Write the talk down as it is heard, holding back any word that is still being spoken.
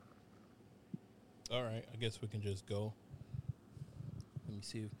All right, I guess we can just go. Let me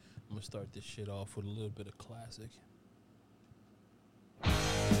see if I'm gonna start this shit off with a little bit of classic.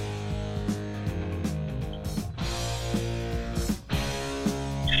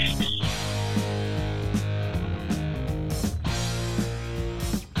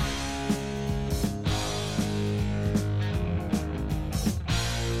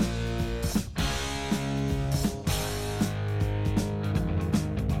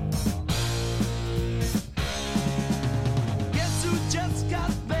 Guess who just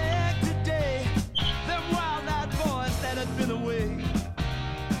got back today? Them wild-eyed boys that had been away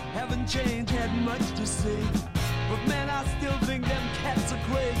haven't changed, had much to say. But man, I still think them cats are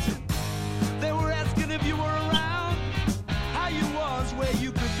crazy. They were asking if you were around, how you was, where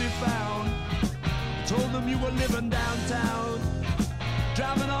you could be found. I told them you were living downtown,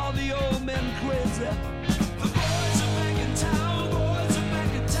 driving all the old men crazy. The boys are back in town, boys are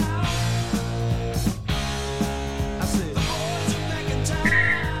back in town. I said, the boys are back in town.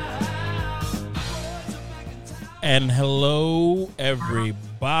 The boys are back in town. And hello,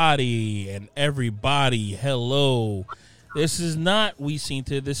 everybody, hello. This is not We Seen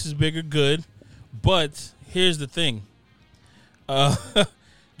To. This is Bigger Good, but here's the thing.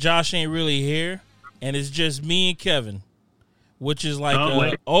 Josh ain't really here, and it's just me and Kevin, which is like,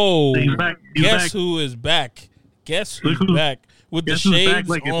 He's back. He's guess back. who is back? Guess who's Look who- back with the guess who's back shades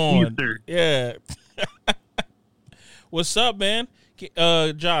like it's on? Easter. Yeah. What's up, man?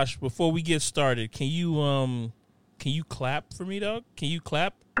 Josh, before we get started, can you clap for me, dog? Can you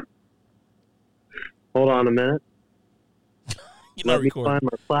clap? Hold on a minute. You're not Let me recording. find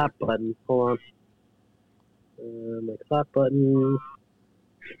my clap button. Hold on. My clap button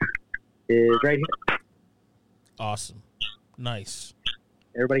is right here. Awesome. Nice.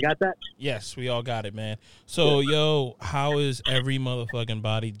 Everybody got that? Yes, we all got it, man. So, yo, how is every motherfucking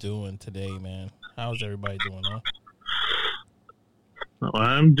body doing today, man? How's everybody doing, huh? Well,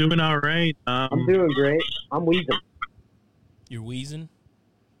 I'm doing all right. I'm doing great. I'm wheezing. You're wheezing?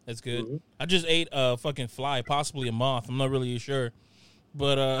 That's good. Mhm. I just ate a fucking fly, possibly a moth. I'm not really sure.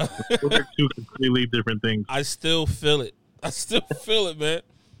 But Those are two completely different things. I still feel it. Man.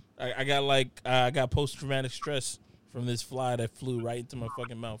 I got post-traumatic stress from this fly that flew right into my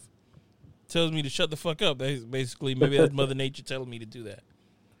fucking mouth. Tells me to shut the fuck up. Basically, maybe that's Mother Nature telling me to do that.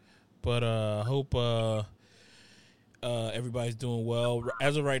 But I hope everybody's doing well.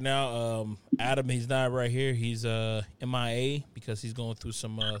 As of right now, Adam, he's not right here. He's MIA because he's going through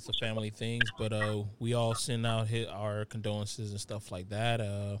some family things. But we all send out our condolences and stuff like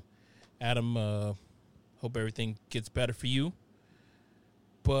that. Adam, hope everything gets better for you.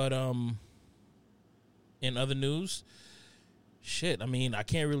 But in other news, shit, I mean, I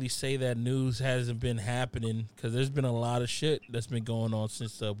can't really say that news hasn't been happening because there's been a lot of shit that's been going on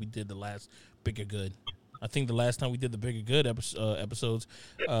since we did the last Bigger Good. I think the last time we did the Bigger Good episodes,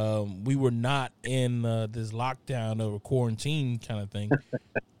 we were not in this lockdown or quarantine kind of thing.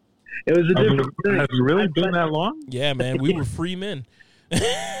 It was a different thing. Has it really been that long? Yeah, man, we were free men.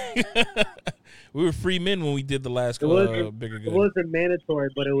 We were free men when we did the last Bigger Good. It wasn't mandatory,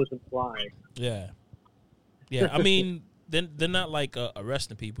 but it was implied. Yeah. I mean, they're not like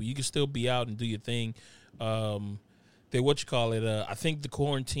arresting people. You can still be out and do your thing. I think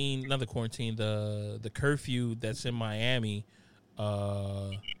the curfew that's in Miami.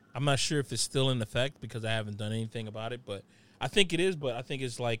 I'm not sure if it's still in effect because I haven't done anything about it, but I think it is. But I think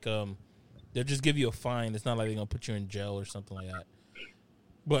it's like they'll just give you a fine. It's not like they're gonna put you in jail or something like that.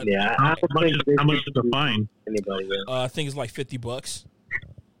 But Yeah, How much is the fine? anybody there. I think it's like $50.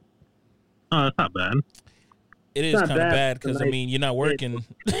 Oh, that's not bad. It is not kind of bad. bad It's a because I nice mean you're not working,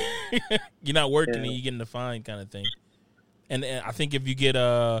 you're not working Yeah. and you're getting the fine kind of thing. And I think if you get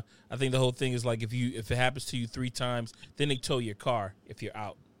I think the whole thing is like if it happens to you 3 times, then they tow your car. If you're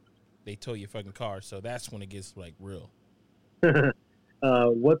out, they tow your fucking car. So that's when it gets like real.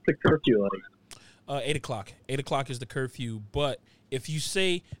 What's the curfew like? 8 o'clock. 8 o'clock is the curfew. But if you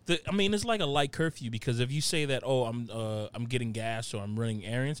say it's like a light curfew because if you say that, I'm getting gas or I'm running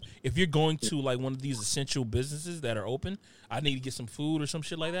errands, if you're going to like one of these essential businesses that are open, I need to get some food or some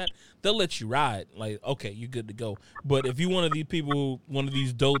shit like that, they'll let you ride. Like, okay, you're good to go. But if you one of these people, one of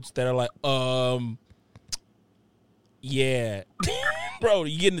these dotes that are like, yeah, bro,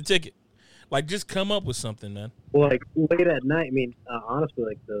 you getting the ticket. Like, just come up with something, man. Well, like late at night. I mean, honestly,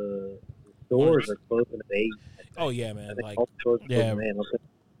 like the stores are closing at 8. Oh yeah, I man. think Like, all stores are yeah. closing at 8. I think it's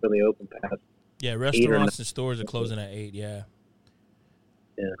really open past. yeah, restaurants and stores are closing at 8. Yeah.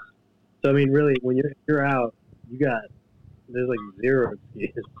 So I mean, really, when you're out, there's like zero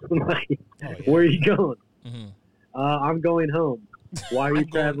excuse. Like, Oh, yeah. where are you going? Mm-hmm. I'm going home. Why are you I'm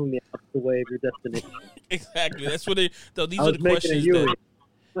going- traveling the opposite way of your destination? Exactly. That's what they. Though these I are was the making a questions U. that.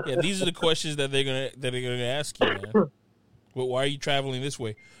 Yeah, these are the questions that they're gonna ask you, man. Well, why are you traveling this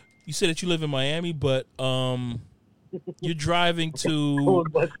way? You said that you live in Miami, but you're driving to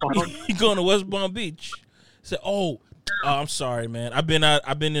you're going to West Palm Beach. Say, I'm sorry, man. I've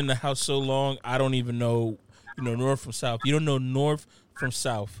been in the house so long, I don't even know, north from south. You don't know north from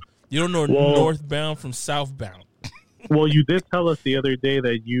south. You don't know northbound from southbound. Well, you did tell us the other day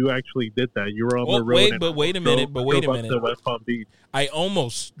that you actually did that. You were on the road. Wait a minute. Drove up to West Palm Beach. I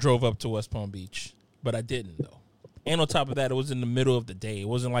almost drove up to West Palm Beach, but I didn't though. And on top of that, it was in the middle of the day. It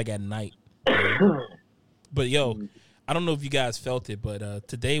wasn't like at night. But I don't know if you guys felt it, but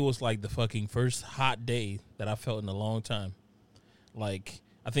today was like the fucking first hot day that I felt in a long time. Like,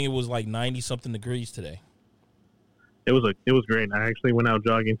 I think it was like 90-something degrees today. It was great. I actually went out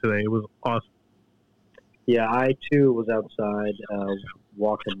jogging today. It was awesome. Yeah, I too was outside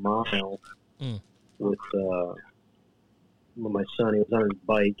walking a mile with my son. He was on his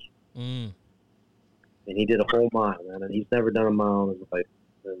bike, and he did a whole mile, man. And he's never done a mile in his life.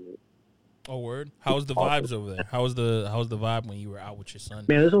 And oh, word! How was the vibes over there? How was the vibe when you were out with your son?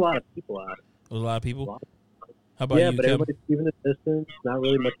 Man, there's a lot of people out. There was a lot of people. How about you, but Kevin? everybody's keeping the distance. Not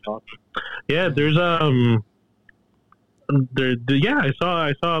really much talking. Yeah, there's I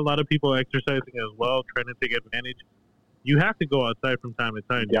saw a lot of people exercising as well, trying to take advantage. You have to go outside from time to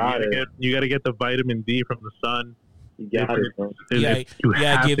time. You got to get the vitamin D from the sun. You got it, bro. You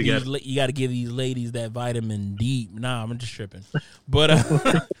got to give these ladies that vitamin D. Nah, I'm just tripping. But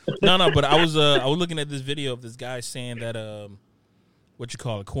no. But I was looking at this video of this guy saying that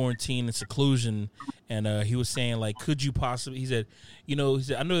quarantine and seclusion, and he was saying like, could you possibly? He said, I know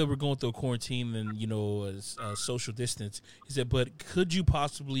that we're going through a quarantine and social distance. He said, but could you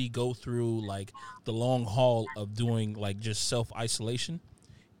possibly go through like the long haul of doing like just self isolation?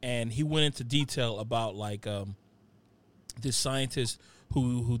 And he went into detail about like this scientist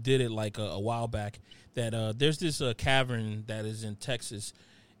who did it like a while back. That there's this cavern that is in Texas.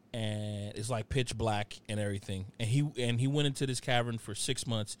 And it's like pitch black and everything. And he went into this cavern for 6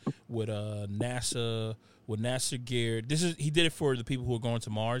 months with NASA gear. He did it for the people who are going to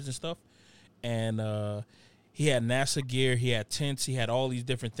Mars and stuff. And he had NASA gear, he had tents, he had all these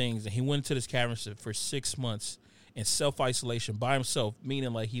different things. And he went into this cavern for 6 months in self-isolation by himself,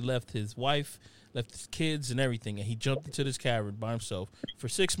 meaning like he left his wife, left his kids and everything, and he jumped into this cavern by himself for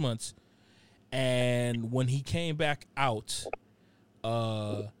 6 months. And when he came back out,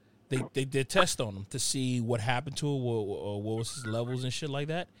 they did test on him to see what happened to him, what was his levels and shit like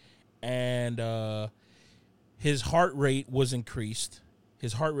that. And his heart rate was increased.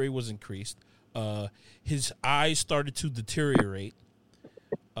 His eyes started to deteriorate.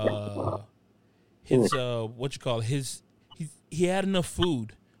 He had enough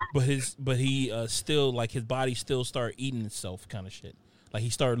food, but he still, like, his body still started eating itself kind of shit. Like, he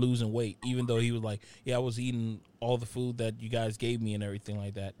started losing weight, even though he was like, yeah, I was eating all the food that you guys gave me and everything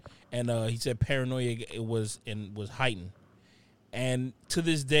like that. And he said paranoia was heightened. And to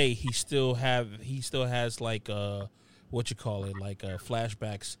this day, he still has like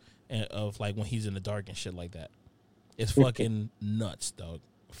flashbacks of like when he's in the dark and shit like that. It's fucking nuts, dog.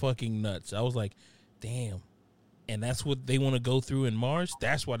 Fucking nuts. I was like, damn. And that's what they want to go through in Mars.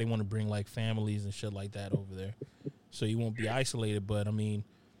 That's why they want to bring like families and shit like that over there, so you won't be isolated. But I mean,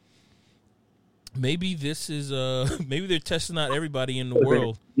 maybe this is maybe they're testing out everybody in the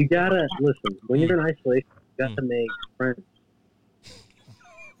world. You gotta listen when you're in isolation. You gotta make friends.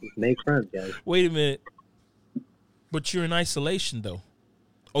 Make friends, guys. Wait a minute, but you're in isolation though.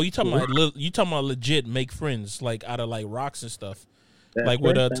 Oh, you talking about legit make friends, like out of like rocks and stuff. That's like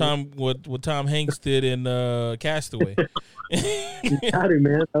what Tom Hanks did in Castaway. You got it,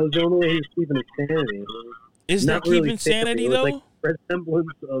 man. That was the only way he was keeping his sanity. Is that keeping sanity though? Like resemblance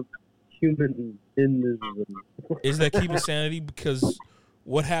of human indism. Is that keeping sanity? Because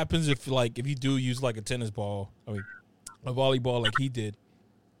what happens if you do use like a tennis ball, a volleyball like he did?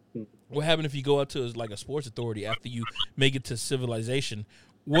 What happens if you go out to like a sports authority after you make it to civilization?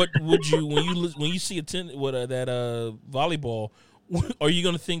 What would you when you see that volleyball? Are you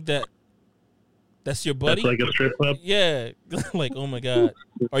gonna think that's your buddy? That's like a strip club? Yeah. Like, oh my God.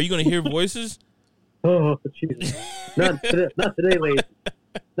 Are you gonna hear voices? Oh, Jesus. Not today, ladies.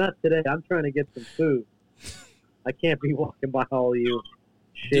 Not today. I'm trying to get some food. I can't be walking by all of you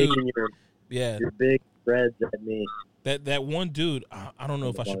shaking your big breads at me. That one dude, I don't know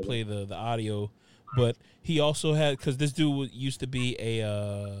if I should play the audio, but he also had, because this dude used to be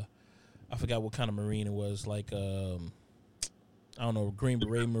I forgot what kind of Marine it was, like, I don't know, Green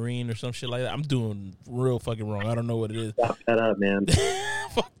Beret Marine or some shit like that. I'm doing real fucking wrong. I don't know what it is. Fuck that up, man.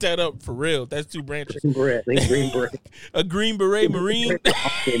 Fuck that up for real. That's 2 branches. Green Beret. I think Green Beret. A Green Beret Marine.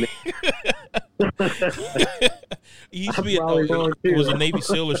 He used to be it was a Navy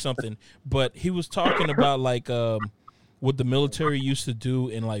SEAL or something, but he was talking about like what the military used to do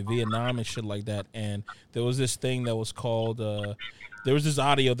in like Vietnam and shit like that. And there was this thing that was called there was this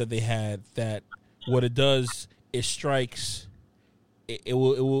audio that they had that what it does, it strikes, it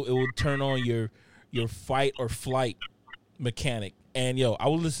will turn on your fight or flight mechanic. And yo, I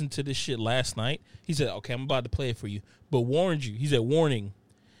was listening to this shit last night. He said, "Okay, I'm about to play it for you, but warned you." He said, "Warning,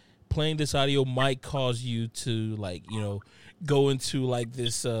 playing this audio might cause you to like, you know, go into like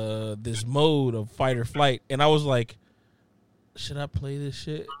this mode of fight or flight." And I was like, should I play this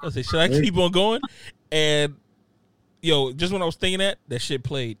shit? I was like, should I keep on going? And yo, just when I was thinking that shit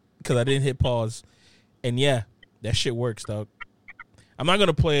played because I didn't hit pause. And yeah, that shit works, dog. I'm not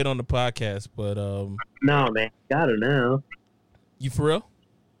gonna play it on the podcast, but no, man, gotta know. You for real?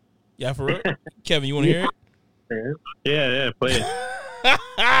 Yeah, for real. Kevin, you want to hear it? Yeah, play it.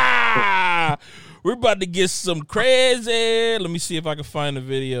 We're about to get some crazy. Let me see if I can find the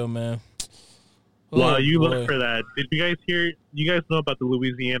video, man. Well, you look for that. Did you guys hear? You guys know about the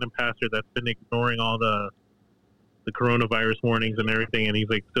Louisiana pastor that's been ignoring all the coronavirus warnings and everything, and he's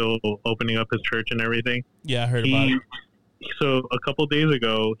like still opening up his church and everything? Yeah, I heard about it. So a couple days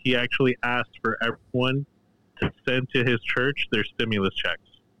ago, he actually asked for everyone to send to his church their stimulus checks.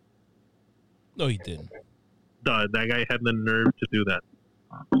 No, he didn't. That guy had the nerve to do that.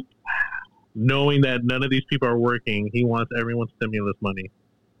 Knowing that none of these people are working, he wants everyone's stimulus money.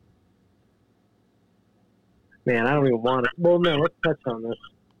 Man, I don't even want it. Well, no, let's touch on this.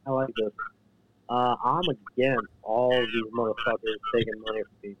 I like this. I'm against all these motherfuckers taking money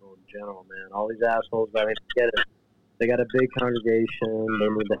from people in general, man. All these assholes, I mean, get it. They got a big congregation. They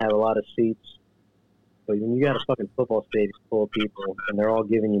need to have a lot of seats. But when you got a fucking football stadium full of people and they're all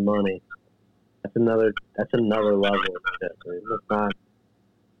giving you money, that's another level of shit. It's not.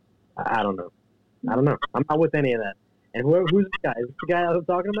 I don't know. I'm not with any of that. And who's this guy? Is this the guy I was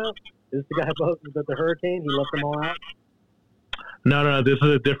talking about? Is this the guy about the hurricane? He left them all out? No, this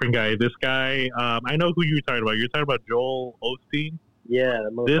is a different guy. This guy, I know who you're talking about. You're talking about Joel Osteen? Yeah.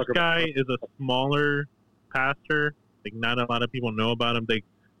 This guy is a smaller pastor. Like, not a lot of people know about him.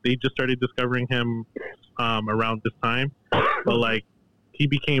 They just started discovering him around this time. But, like, he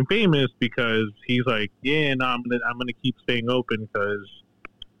became famous because he's like, yeah, no, I'm gonna keep staying open because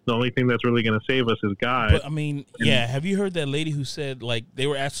the only thing that's really going to save us is God. But, I mean, yeah, have you heard that lady who said, like, they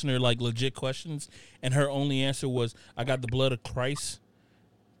were asking her, like, legit questions, and her only answer was, I got the blood of Christ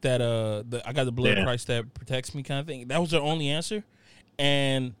that, I got the blood of Christ that protects me kind of thing. That was her only answer.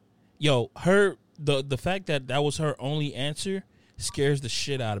 And, yo, the fact that was her only answer scares the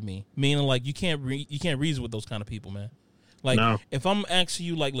shit out of me. Meaning, like, you can't reason with those kind of people, man. Like, if I'm asking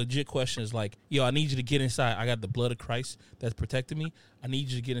you, like, legit questions, like, yo, I need you to get inside. I got the blood of Christ that's protecting me. I need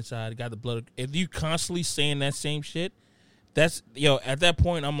you to get inside. I got the blood of... If you constantly saying that same shit, that's... Yo, at that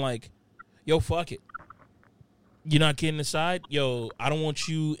point, I'm like, yo, fuck it. You're not getting inside? Yo, I don't want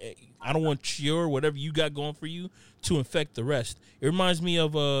your whatever you got going for you to infect the rest. It reminds me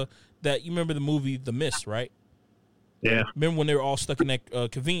of that... You remember the movie The Mist, right? Yeah. Remember when they were all stuck in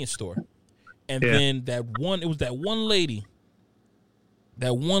that convenience store? And then it was that one lady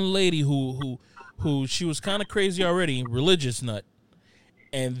who she was kind of crazy already, religious nut.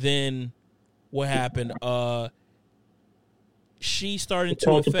 And then what happened? She started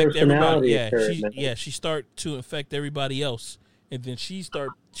to affect everybody. She started to affect everybody else. And then she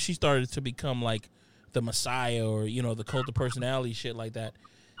started to become like the Messiah or, you know, the cult of personality, shit like that.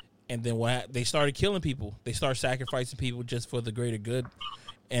 And then they started killing people. They started sacrificing people just for the greater good.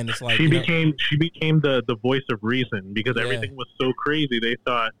 And it's like she became the voice of reason because everything was so crazy. They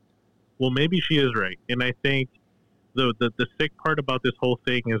thought, well, maybe she is right. And I think the sick part about this whole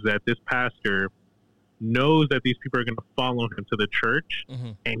thing is that this pastor knows that these people are going to follow him to the church,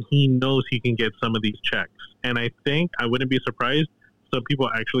 and he knows he can get some of these checks. And I think I wouldn't be surprised some people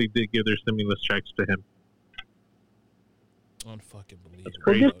actually did give their stimulus checks to him. Unfucking believable.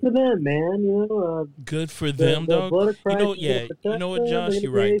 Well, good for them, man. You know, good for them, dog. You know what, Josh?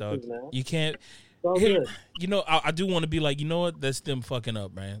 You're right, dog. You can't. You know, I do want to be like, you know what? That's them fucking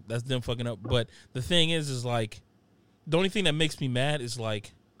up, man. That's them fucking up. But the thing is like, the only thing that makes me mad is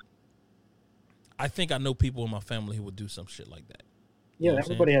like, I think I know people in my family who would do some shit like that. Yeah,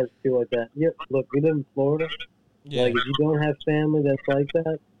 everybody has to feel like that. Yeah, look, we live in Florida. Yeah. Like, if you don't have family that's like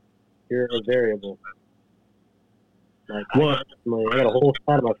that, you're a variable. Like, I got a whole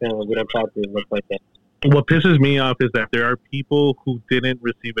side of my family we don't talk to look like that. What pisses me off is that there are people who didn't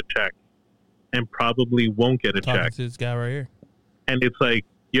receive a check and probably won't get a check. To this guy right here. And it's like,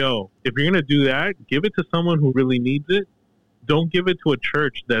 yo, if you're going to do that, give it to someone who really needs it. Don't give it to a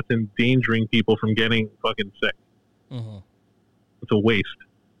church that's endangering people from getting fucking sick. Mm-hmm. It's a waste.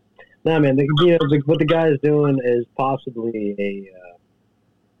 No, man. What the guy is doing is possibly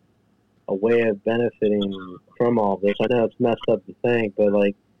a way of benefiting from all this. I know it's messed up to think, but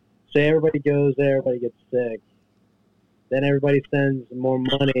like, say everybody goes there, everybody gets sick, then everybody sends more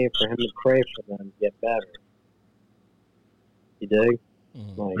money for him to pray for them to get better. You dig?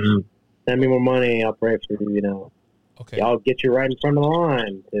 Mm-hmm. Like, send me more money, I'll pray for you. You know, okay, I'll get you right in front of the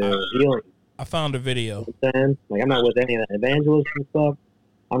line to healing. I found a video. You know what I'm saying? Like, I'm not with any of that evangelists and stuff.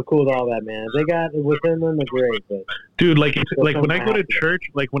 I'm cool with all that, man. They got it within them, they're great. But dude, like when I go to church,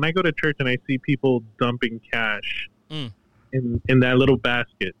 and I see people dumping cash in that little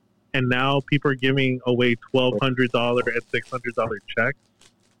basket, and now people are giving away $1,200 and $600 checks.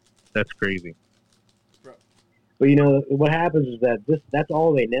 That's crazy. But you know what happens is that's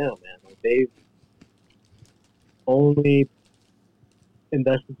all they know, man. Like, they've only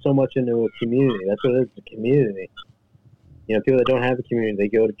invested so much into a community. That's what it is, the community. You know, people that don't have a community, they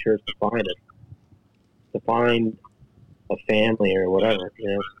go to church to find it, to find a family or whatever.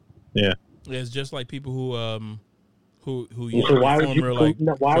 You know. Yeah. It's just like people who so why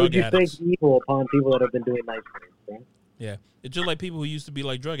would you think evil upon people that have been doing nice things, right? Yeah, it's just like people who used to be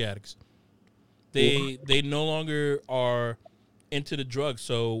like drug addicts. They no longer are into the drug.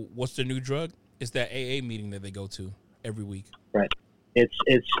 So what's their new drug? It's that AA meeting that they go to every week. Right. It's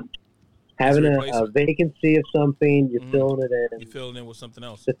having a vacancy of something. You're filling it in. You fill it in with something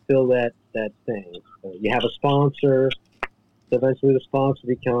else to fill that thing. So you have a sponsor. So eventually, the sponsor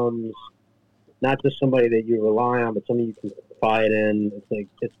becomes not just somebody that you rely on, but somebody you can confide in. It's like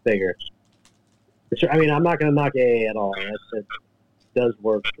it's bigger. I mean, I'm not going to knock AA at all. It does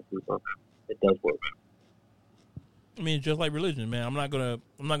work for people. It does work. I mean, it's just like religion, man. I'm not gonna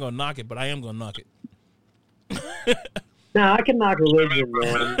knock it, but I am gonna knock it. No, I can knock religion,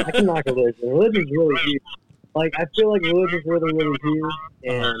 man. I can knock religion. Religion's really huge. Like, I feel like religion's really, really huge,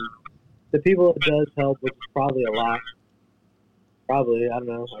 and the people it does help, which is probably a lot. Probably, I don't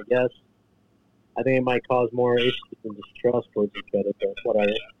know. I guess. I think it might cause more issues and distrust towards each other, but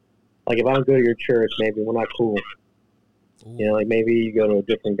whatever. Like, if I don't go to your church, maybe we're not cool. Ooh. You know, like maybe you go to a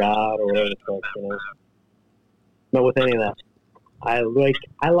different God or whatever the fuck, you know. Not with any of that. I like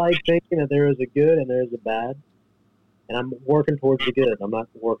thinking that there is a good and there is a bad, and I'm working towards the good. I'm not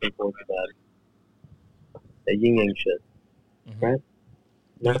working towards the bad. That yin yang shit, right?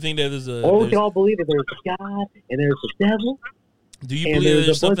 Do you think that there's a? Or we can all believe that there's a God and there's a devil. Do you believe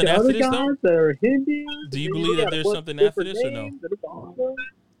there's something after this, though? That are Hindu, do you believe that there's something after this, or no?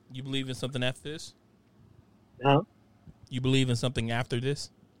 You believe in something after this? Huh? You believe in something after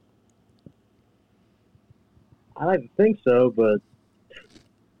this? I like to think so, but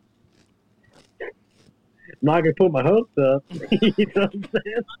I'm not going to put my hopes up. You know what I'm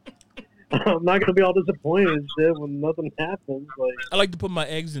saying? I'm not going to be all disappointed and shit when nothing happens. Like, I like to put my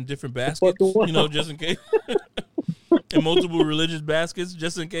eggs in different baskets, you know, just in case. In multiple religious baskets,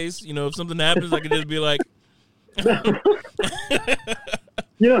 just in case, you know, if something happens, I can just be like...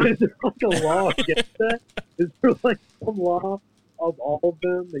 You know, is there like a law against that? Is there like some law of all of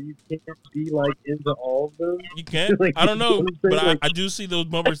them that you can't be like into all of them? You can't? Like, I don't know, but I do see those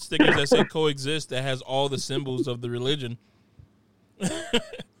bumper stickers that say coexist that has all the symbols of the religion.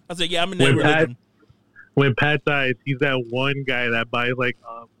 I said, yeah, I'm in that religion. When Pat dies, he's that one guy that buys like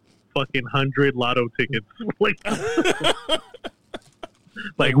fucking 100 lotto tickets.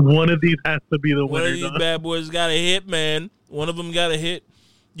 Like one of these has to be the winner. One of these bad boys got a hit, man. One of them got a hit.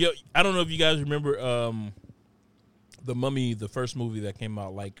 Yo, I don't know if you guys remember The Mummy, the first movie that came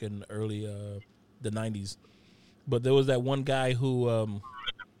out like in early the 90s. But there was that one guy who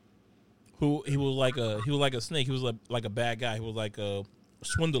he was like a snake. He was like a bad guy. He was like a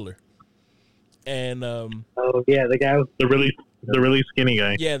swindler. And oh yeah, the guy, the really skinny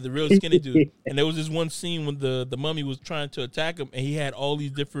guy. Yeah, the really skinny dude. And there was this one scene when the mummy was trying to attack him, and he had all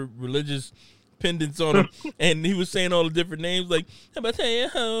these different religious pendants on him, and he was saying all the different names, like, and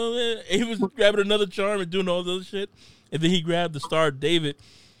he was grabbing another charm and doing all this shit, and then he grabbed the Star of David,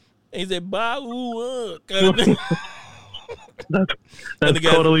 and he said, "Bah, kind of thing." That's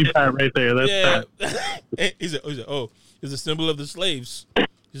totally Pat right there. That's Pat. He said, "Oh, it's a symbol of the slaves."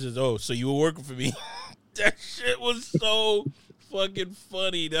 He says, "Oh, so you were working for me?" That shit was so fucking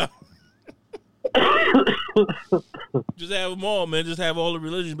funny, though. Just have them all, man. Just have all the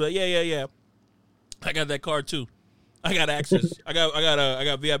religions. But yeah. I got that card too. I got access. I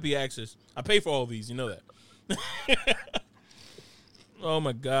got VIP access. I pay for all these. You know that. Oh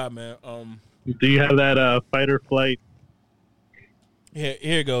my God, man. Do you have that fight or flight? Here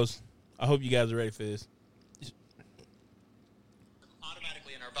it goes. I hope you guys are ready for this.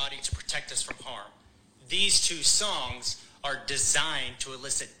 Automatically in our body to protect us from harm. These two songs are designed to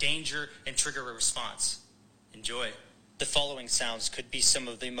elicit danger and trigger a response. Enjoy. The following sounds could be some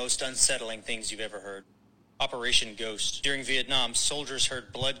of the most unsettling things you've ever heard. Operation Ghost. During Vietnam, soldiers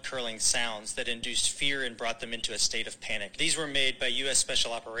heard blood-curdling sounds that induced fear and brought them into a state of panic. These were made by U.S.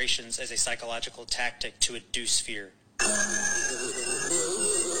 Special Operations as a psychological tactic to induce fear.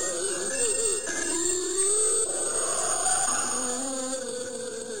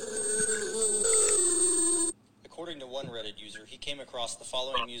 According to one Reddit user, he came across the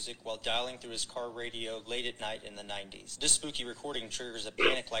following music while dialing through his car radio late at night in the 90s. This spooky recording triggers a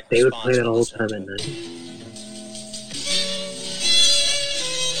panic-like They would response. play that when all the listening time to at it. night.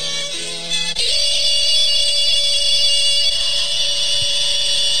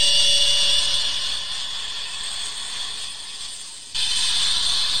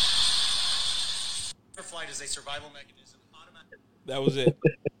 Flight is a survival mechanism. That was it.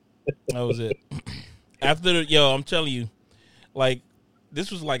 That was it. I'm telling you, like, this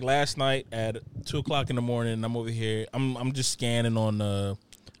was like last night at 2:00 in the morning. And I'm over here. I'm just scanning on.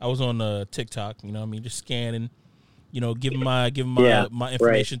 I was on TikTok. You know what I mean? Just scanning. You know, giving my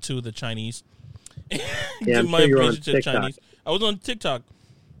information to the Chinese. Yeah, I'm sure you're on TikTok. I was on TikTok,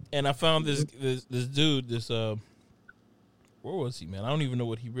 and I found this dude. Where was he, man? I don't even know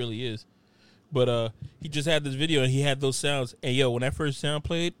what he really is. But he just had this video, and he had those sounds. And, yo, when that first sound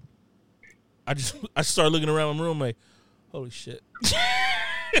played, I started looking around the room like, holy shit.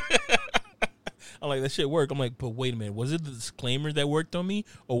 I'm like, that shit worked. I'm like, but wait a minute. Was it the disclaimer that worked on me,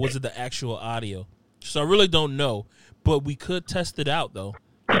 or was it the actual audio? So I really don't know. But we could test it out, though.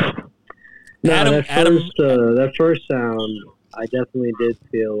 No, that first sound, I definitely did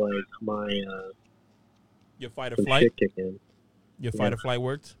feel like my your fight or some flight? shit kick in. Your fight or flight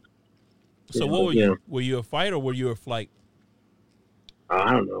worked? So Yeah, what were yeah. you? Were you a fight or were you a flight?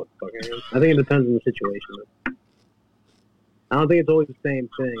 I don't know. I think it depends on the situation. I don't think it's always the same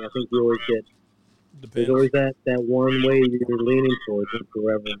thing. I think you always get Depends. there's always that one way you're leaning towards it for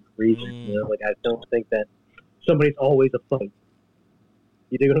whatever reason. You know, like I don't think that somebody's always a fight.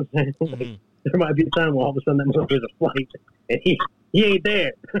 You dig what I'm saying? Like, there might be a time where all of a sudden that motherfucker's a fight and he ain't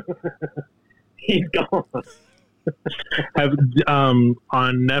there. He's gone. Have on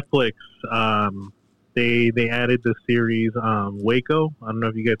Netflix, they added the series Waco. I don't know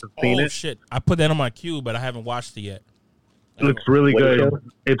if you guys have seen it. Oh shit! I put that on my queue, but I haven't watched it yet. It's really Waco?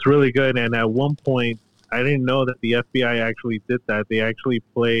 good. It's really good. And at one point, I didn't know that the FBI actually did that. They actually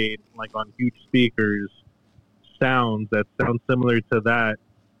played like on huge speakers sounds that sound similar to that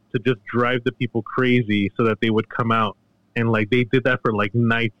to just drive the people crazy so that they would come out. And like they did that for like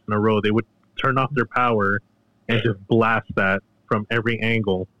nights in a row. They would turn off their power and just blast that from every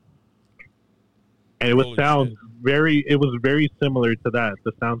angle. And it Holy shit. it was very similar to that,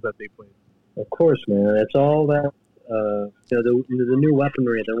 the sounds that they played. Of course, man. It's all that the new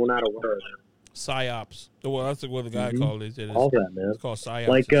weaponry that we're not aware of. PsyOps. Well, that's what the guy called it. All that, man. It's called PsyOps.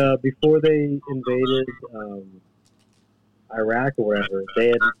 Like before they invaded Iraq or whatever, they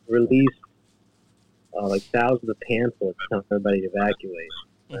had released like thousands of pamphlets telling everybody to evacuate,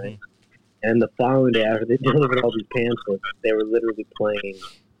 right? And the following day, after they delivered all these pamphlets, they were literally playing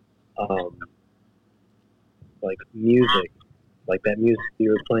like music, like that music you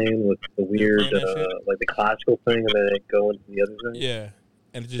were playing with the weird, like the classical thing, and then it go into the other thing. Yeah,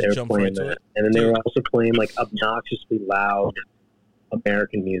 and it They just were jumped playing right to that, it. and then they were also playing like obnoxiously loud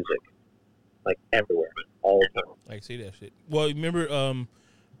American music, like everywhere, all the time. I see that shit. Well, remember,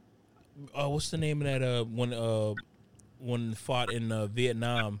 what's the name of that? When fought in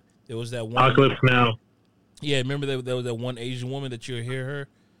Vietnam, there was that one. Apocalypse Now. Yeah, remember there was that one Asian woman that you would hear her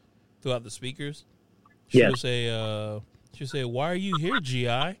throughout the speakers. Yeah. She would say, "Why are you here, GI?"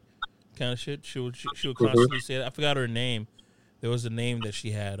 Kind of shit. She would constantly say that. I forgot her name. There was a name that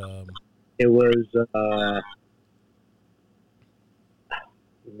she had. It was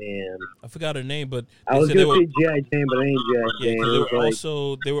man. I forgot her name, but I was said gonna say G.I. Jane, but it ain't G.I. Yeah, Jane. 'cause It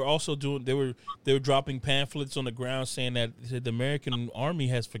was they were also doing they were dropping pamphlets on the ground saying that the American army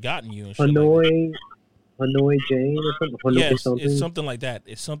has forgotten you and shit. Hanoi Jane or something. Hanoi Yes, something. it's something like that.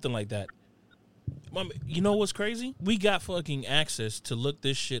 It's something like that. You know what's crazy? We got fucking access to look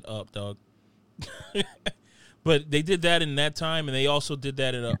this shit up, dog. But they did that in that time, and they also did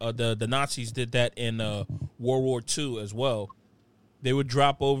that in the Nazis did that in World War II as well. They would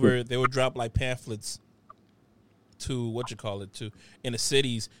drop like pamphlets to to in the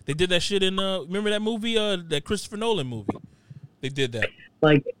cities. They did that shit in remember that movie, that Christopher Nolan movie. They did that.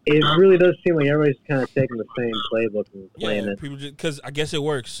 Like, it really does seem like everybody's kind of taking the same playbook and playing it. People because I guess it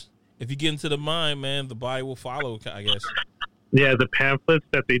works. If you get into the mind, man, the body will follow, I guess. Yeah, the pamphlets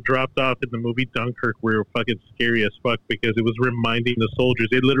that they dropped off in the movie Dunkirk were fucking scary as fuck because it was reminding the soldiers.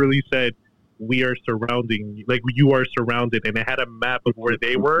 It literally said, "We are surrounding, like you are surrounded," and it had a map of where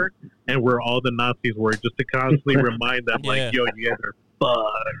they were and where all the Nazis were, just to constantly remind them, like, "Yo, you guys are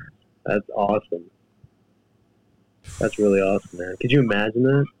fucked." That's awesome. That's really awesome, man. Could you imagine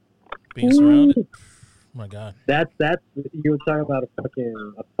that? Being surrounded? Oh my God. That's you were talking about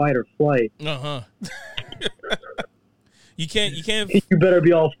a fight or flight. You can't. You better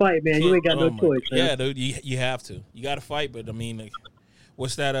be all fight, man. You ain't got no choice, man. Yeah, dude. You have to. You got to fight. But I mean, like,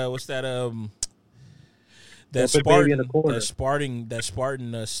 what's that? That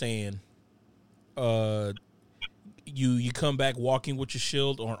Spartan saying. You come back walking with your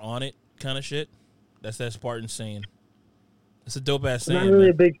shield or on it, kind of shit. That's that Spartan saying. It's a dope ass saying. I'm not really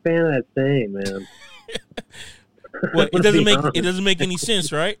a big fan of that saying, man. Well, it doesn't make any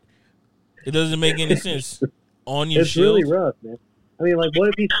sense, right? It doesn't make any sense. On your shield. It's really rough, man. I mean, like, what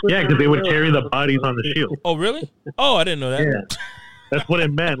if he? Yeah, because they would carry the bodies on the shield. Oh, really? Oh, I didn't know that. Yeah. That's what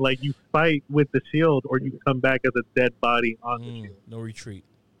it meant. Like, you fight with the shield, or you come back as a dead body on the shield. No retreat.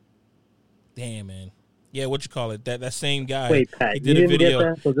 Damn, man. Yeah, what you call it? That same guy. Wait, Pat, he did a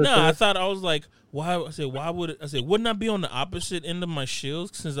video. I was like, why? I said, wouldn't I be on the opposite end of my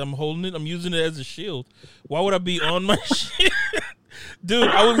shield since I'm holding it? I'm using it as a shield. Why would I be on my shield? Dude,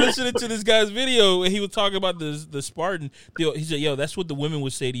 I was listening to this guy's video and he was talking about the Spartan. He said, "Yo, that's what the women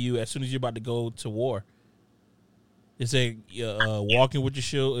would say to you as soon as you're about to go to war. They say, walking with your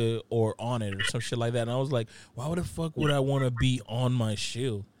shield or on it or some shit like that." And I was like, why the fuck would I want to be on my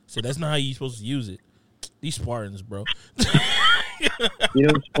shield? So that's not how you're supposed to use it. These Spartans, bro. You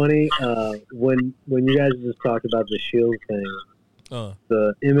know what's funny? When you guys just talked about the shield thing,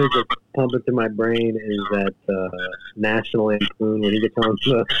 the image that's pumping through my brain is that National Lampoon when he gets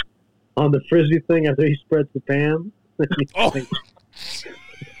on the frisbee thing after he spreads the pan.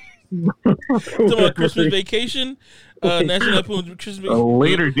 So Christmas Vacation, National Lampoon Christmas Vacation.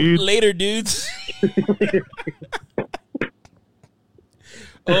 Later, dudes. Later, dudes.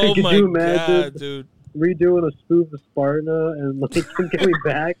 Oh my God, dude. Redoing a spoof of Sparta and like him coming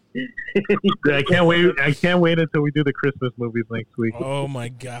back. I can't wait until we do the Christmas movies next week. Oh my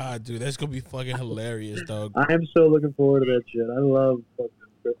God, dude, that's gonna be fucking hilarious, dog. I am so looking forward to that shit. I love fucking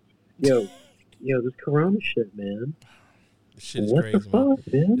yo, this Corona shit, man. This shit is what crazy, the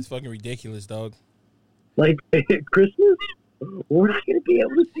fuck, man. It's fucking ridiculous, dog. Like Christmas. We're not going to be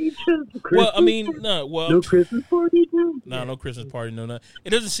able to see each other for Christmas. Well, I mean, no Christmas party, dude. No Christmas party, no. It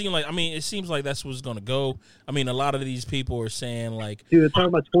doesn't seem like. I mean, it seems like that's what's going to go. I mean, a lot of these people are saying like, dude, they're talking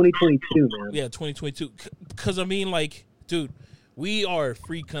about 2022, man. Yeah, 2022. Because I mean, like, dude, we are a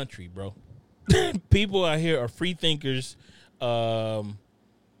free country, bro. People out here are free thinkers. As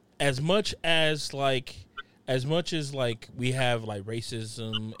much as like we have like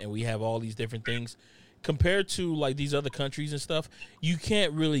racism and we have all these different things. Compared to like these other countries and stuff, you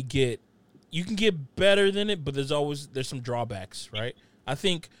can get better than it, but there's some drawbacks, right? I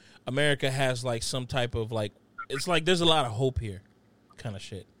think America has like some type of like, it's like there's a lot of hope here kind of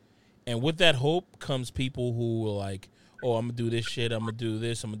shit. And with that hope comes people who are like, oh, I'm gonna do this shit, I'm gonna do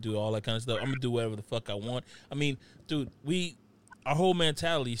this, I'm gonna do all that kind of stuff, I'm gonna do whatever the fuck I want. I mean, dude, our whole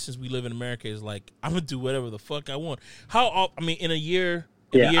mentality since we live in America is like, I'm gonna do whatever the fuck I want. In a year.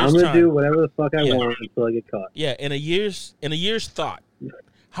 Yeah, I'm gonna do whatever the fuck I want until I get caught. Yeah, in a year's thought,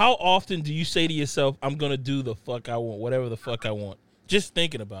 how often do you say to yourself, "I'm gonna do the fuck I want, whatever the fuck I want"? Just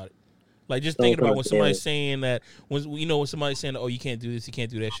thinking about it, like just thinking about when somebody's saying that, when somebody's saying, "Oh, you can't do this, you can't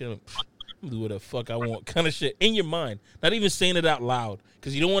do that shit." I'm gonna do whatever the fuck I want, kind of shit in your mind, not even saying it out loud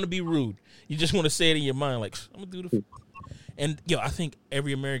because you don't want to be rude. You just want to say it in your mind, like I'm gonna do the. And I think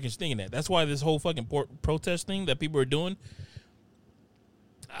every American's thinking that. That's why this whole fucking protest thing that people are doing.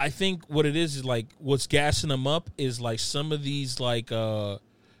 I think what it is like what's gassing them up is like some of these podcasts,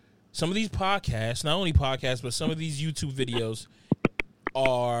 not only podcasts, but some of these YouTube videos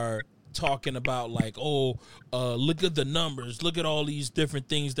are talking about like, look at the numbers, look at all these different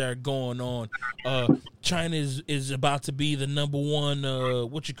things that are going on. China is about to be the number one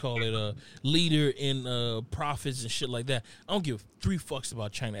leader in profits and shit like that. I don't give 3 fucks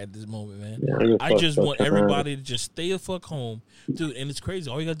about China at this moment, man. Yeah, I just want everybody to just stay the fuck home, dude. And it's crazy.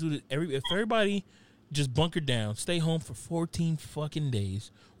 All you gotta do is if everybody just bunker down, stay home for 14 fucking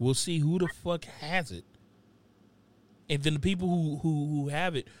days, we'll see who the fuck has it. And then the people who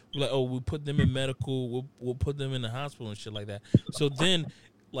have it, like, oh, we'll put them in medical, we'll put them in the hospital and shit like that. So then,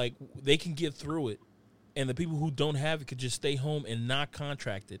 like, they can get through it, and the people who don't have it could just stay home and not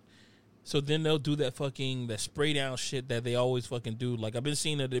contract it. So then they'll do that spray down shit that they always fucking do. Like, I've been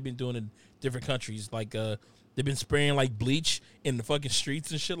seeing that they've been doing in different countries. Like, they've been spraying like bleach in the fucking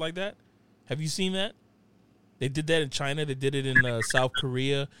streets and shit like that. Have you seen that? They did that in China. They did it in South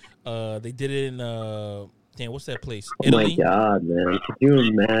Korea. They did it in damn, what's that place? Italy? Oh my God, man! Could you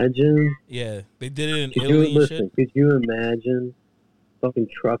imagine? Yeah, they did it in Italy. Could you imagine fucking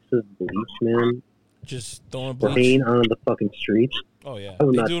trucks of bleach, man? Just throwing bleach spraying on the fucking streets. Oh yeah, I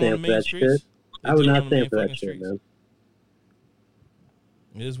would not stand for that shit. I would not stand for that shit, man.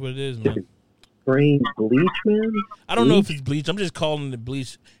 It is what it is, man. Spraying bleach, man. I don't know if it's bleach. I'm just calling it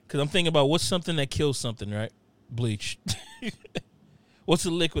bleach because I'm thinking about what's something that kills something, right? Bleach. What's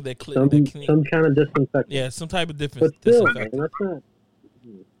the liquid that cleans? Some kind of disinfectant. Yeah, some type of disinfectant. But still, man,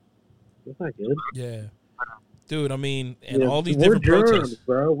 that's not good. Yeah. Dude, I mean, and all these different germs, protests.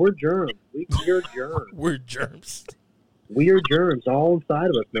 Bro. We're germs. We're germs. We're germs. We are germs all inside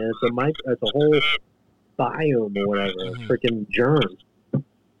of us, man. It's a whole biome or whatever. Freaking germs.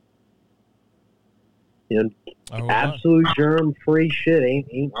 You know, absolute germ-free shit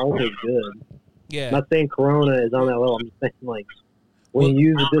ain't always good. Yeah. I'm not saying Corona is on that level. I'm just saying, like, when you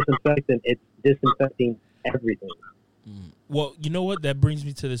use a disinfectant, it's disinfecting everything. Well, you know what? That brings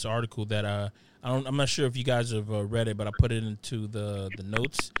me to this article that I'm not sure if you guys have read it, but I put it into the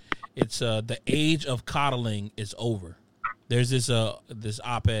notes. It's the age of coddling is over. There's this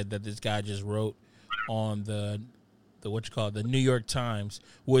op-ed that this guy just wrote on the New York Times,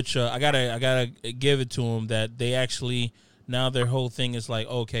 which I gotta give it to him that they actually now their whole thing is like,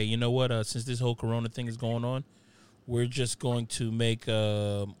 okay, you know what? Since this whole Corona thing is going on, we're just going to make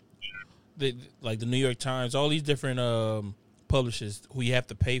like the New York Times, all these different publishers who you have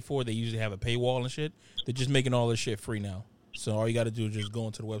to pay for. They usually have a paywall and shit. They're just making all this shit free now. So all you got to do is just go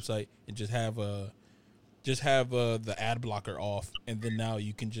into the website and just have the ad blocker off, and then now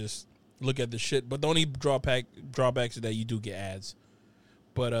you can just look at the shit. But the only drawbacks is that you do get ads.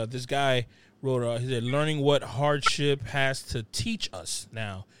 But this guy wrote, he said, learning what hardship has to teach us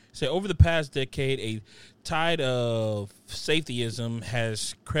now. He said, over the past decade, a tide of safetyism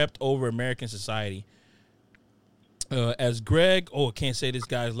has crept over American society. As Greg, I can't say this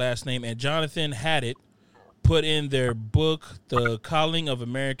guy's last name, and Jonathan Haddett put in their book, The Coddling of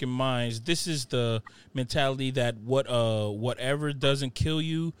American Minds, this is the mentality that whatever doesn't kill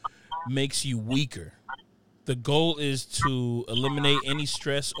you makes you weaker. The goal is to eliminate any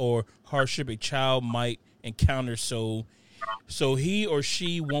stress or hardship a child might encounter so he or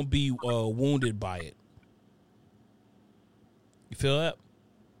she won't be wounded by it. You feel that?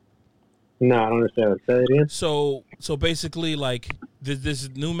 No, I don't understand. Say it again. So basically, like this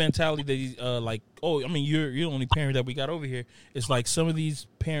new mentality that he's like, oh, I mean, you're the only parent that we got over here. It's like some of these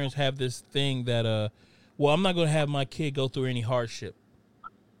parents have this thing that, well, I'm not going to have my kid go through any hardship.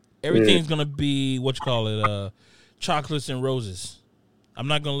 Everything's going to be chocolates and roses. I'm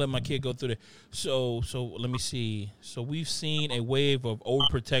not going to let my kid go through that. So let me see. So we've seen a wave of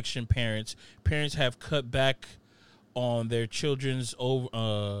overprotection parents. Parents have cut back on their children's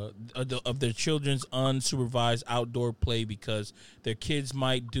unsupervised outdoor play because their kids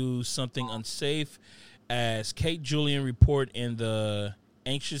might do something unsafe, as Kate Julian report in The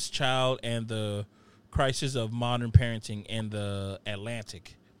Anxious Child and the Crisis of Modern Parenting in The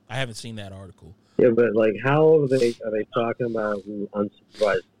Atlantic. I haven't seen that article. Yeah, but like, how are they talking about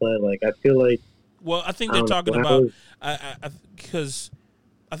unsupervised play? Like, I feel like. Well, I think they're talking about because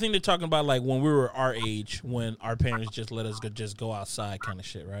I think they're talking about like when we were our age, when our parents just let us just go outside, kind of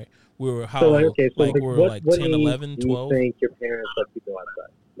shit, right? We were we were like 10, 11, 12. Do you think your parents let you go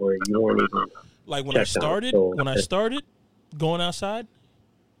outside, or you weren't even like when I started going outside?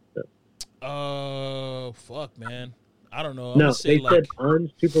 Yeah. Fuck, man. I don't know. No, they said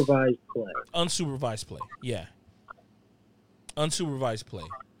unsupervised play. Unsupervised play, yeah. Unsupervised play.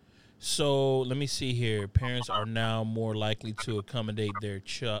 So let me see here. Parents are now more likely to accommodate their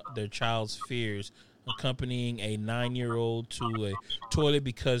child's fears, accompanying a 9-year-old to a toilet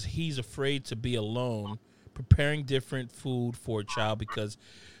because he's afraid to be alone, preparing different food for a child because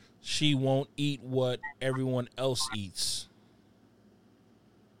she won't eat what everyone else eats.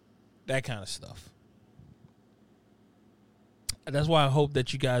 That kind of stuff. That's why I hope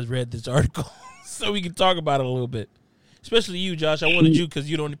that you guys read this article so we can talk about it a little bit. Especially you, Josh. I wanted you because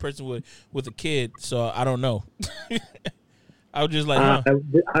you're the only person with a kid, so I don't know. I was just like, I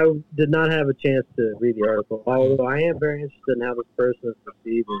did not have a chance to read the article, although I am very interested in how this person is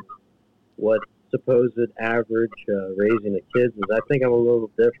perceiving what supposed average raising of kids is. I think I'm a little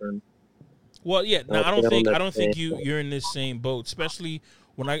different. Well, yeah, no, I don't think you're in this same boat, especially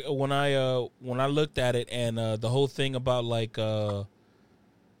when I looked at it and the whole thing about like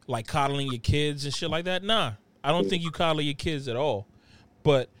coddling your kids and shit like that. Nah, I don't think you coddle your kids at all.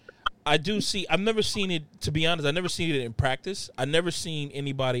 But I do see. I've never seen it. To be honest, I've never seen it in practice. I've never seen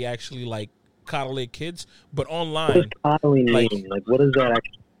anybody actually like coddle their kids. But online, what does coddling mean? Like, what does that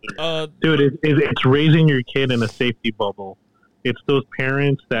actually mean? Dude, it's raising your kid in a safety bubble. It's those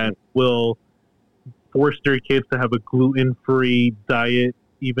parents that will force their kids to have a gluten-free diet,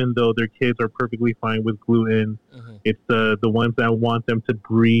 even though their kids are perfectly fine with gluten. Mm-hmm. It's the ones that want them to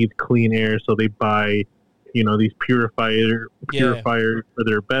breathe clean air, so they buy, these purifiers for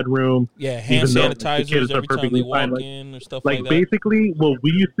their bedroom. Yeah, hand sanitizers every time they walk in or stuff like that. Basically, what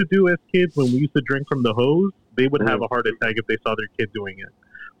we used to do as kids when we used to drink from the hose, they would have a heart attack if they saw their kid doing it.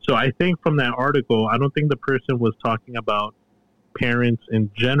 So I think from that article, I don't think the person was talking about parents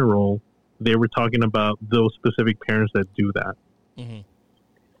in general. They were talking about those specific parents that do that. Mm-hmm.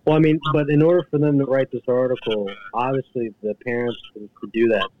 Well, I mean, but in order for them to write this article, obviously the parents to do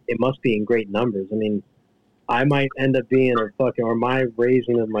that, it must be in great numbers. I mean, I might end up being or my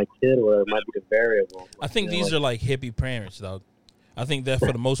raising of my kid or whatever might be the variable. I think these are like hippie parents, though. I think that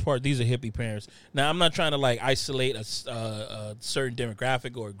for the most part, these are hippie parents. Now, I'm not trying to like isolate a certain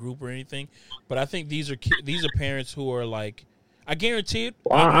demographic or a group or anything, but I think these are parents who are like, I guarantee it.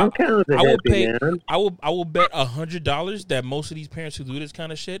 Well, I'm kind of man. I will bet $100 that most of these parents who do this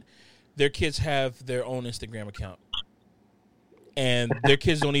kind of shit, their kids have their own Instagram account, and their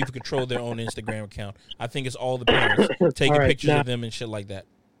kids don't even control their own Instagram account. I think it's all the parents taking pictures of them and shit like that.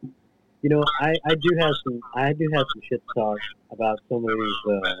 I do have some shit to talk about some of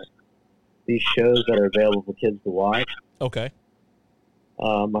these shows that are available for kids to watch. Okay.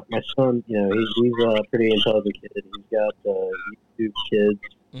 My son, he's a pretty intelligent kid. He's got YouTube Kids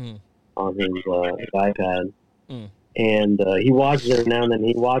on his iPad, and he watches it now and then.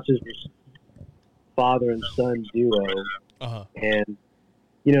 He watches this father and son duo, and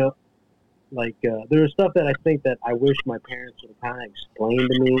there's stuff that I think that I wish my parents would have kind of explained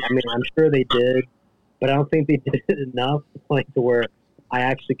to me. I mean, I'm sure they did, but I don't think they did it enough to where I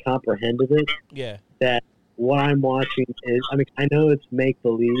actually comprehended it. Yeah. That what I'm watching is, I know it's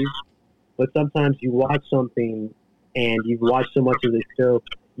make-believe, but sometimes you watch something and you've watched so much of the show,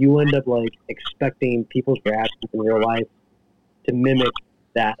 you end up, expecting people's reactions in real life to mimic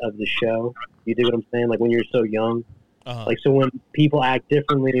that of the show. You dig what I'm saying? Like, when you're so young. So when people act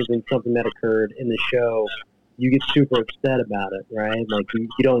differently than something that occurred in the show, you get super upset about it, right? Like, you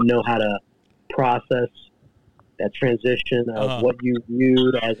don't know how to process that transition of what you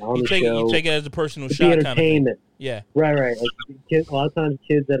viewed as on the show. You take it as a personal shot, entertainment. Kind of thing. Yeah. Right. Like, a lot of times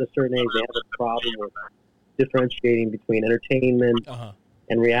kids at a certain age, they have a problem with differentiating between entertainment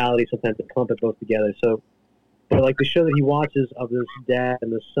and reality. Sometimes they clump it both together. So, but like the show that he watches of this dad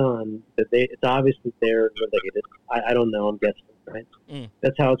and the son, it's obviously they're related. I don't know, I'm guessing, right?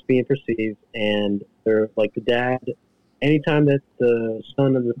 That's how it's being perceived. And they're like the dad, anytime that the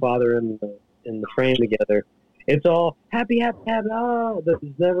son and the father in the frame together, it's all happy. There's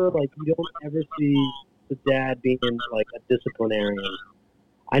never, you don't ever see the dad being, a disciplinarian.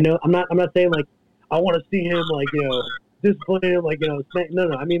 I know, I'm not saying, I want to see him, discipline him,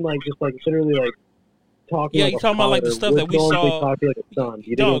 no. I mean, just, literally, talking you're talking about, the stuff that we saw. Talking like a son.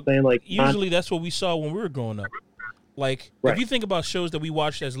 You know what I'm saying? Usually that's what we saw when we were growing up. If you think about shows that we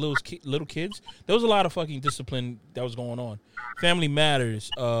watched as little kids, there was a lot of fucking discipline that was going on. Family Matters,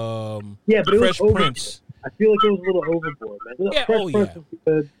 but Fresh Prince. I feel like it was a little overboard,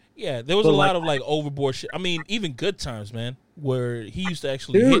 man. Yeah, there was a lot of overboard shit. I mean, even Good Times, man, where he used to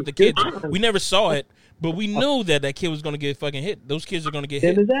actually hit the kids. We never saw it, but we knew that kid was going to get fucking hit. Those kids are going to get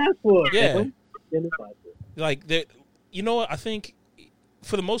hit. His ass whooped. Yeah. You know what? I think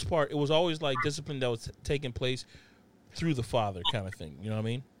for the most part, it was always discipline that was taking place through the father, kind of thing. You know what I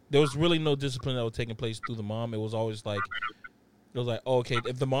mean? There was really no discipline that was taking place through the mom. It was always okay,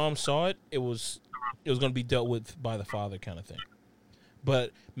 if the mom saw it, it was going to be dealt with by the father, kind of thing.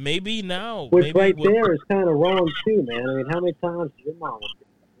 But maybe now, which there is kind of wrong too, man. I mean, how many times did your mom?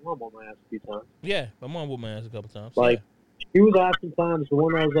 My mom whooped my ass a few times. Yeah, my mom whooped my ass a couple times. She was oftentimes the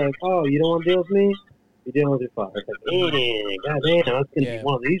one that was like, "Oh, you don't want to deal with me? You're dealing with your father." It's like, goddamn, that's gonna be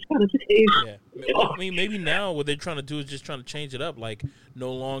one of these kind of days. Yeah, I mean, maybe now what they're trying to do is just trying to change it up.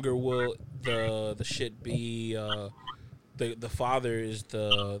 No longer will the shit be the father is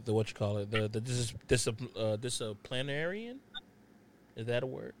the what you call it, the disciplinarian. Is that a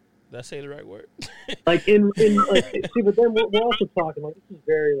word? Did I say the right word? See, but then we're also talking this is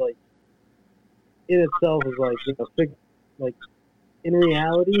very in itself is like, like in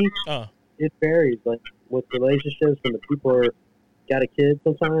reality, it varies. Like with relationships, when the people got a kid,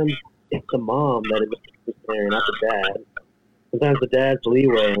 sometimes it's the mom that is disciplinary, not the dad. Sometimes the dad's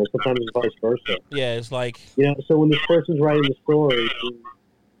leeway, and sometimes it's vice versa. Yeah, it's like So when this person's writing the story,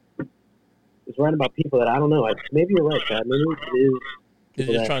 it's writing about people that I don't know. Maybe you're right, Pat. Maybe it is.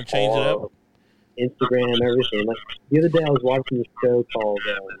 They're just trying to change it up. Instagram, everything. Like the other day, I was watching this show called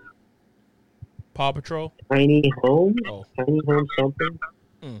Paw Patrol. Tiny Home. Tiny Home something.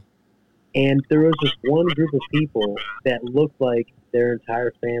 And there was this one group of people that looked like their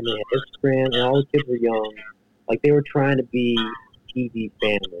entire family had Instagram, and all the kids were young. Like they were trying to be TV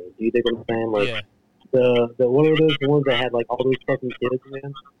family. Do you think I'm saying? Like the one of those ones that had like all those fucking kids,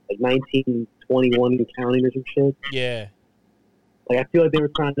 man. Like 19, 21 and counting or some shit. Yeah. Like I feel like they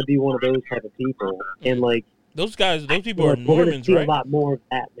were trying to be one of those type of people, and like those people are Mormons, right? We're gonna see a lot more of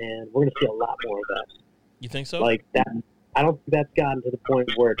that, man. We're gonna see a lot more of that. You think so? Like that. I don't think that's gotten to the point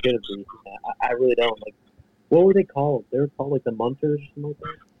where it could be. I really don't. Like, what were they called? They were called like the Munters or something like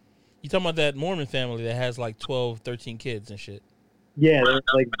that. You talking about that Mormon family that has like 12, 13 kids and shit? Yeah, they're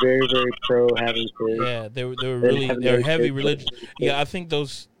like very, very pro having kids. Yeah, they're heavy religious. Yeah, I think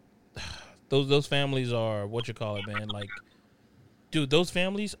those families are what you call it, man. Like, dude, those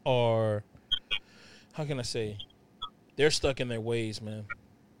families are, how can I say, they're stuck in their ways, man.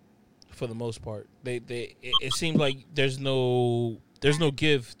 For the most part, it seems like there's no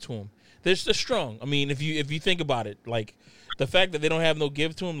give to them. They're strong. I mean, if you think about it, like the fact that they don't have no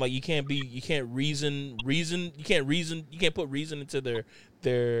give to them, like you can't put reason into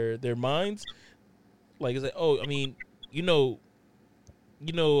their minds. Like it's like, oh, I mean,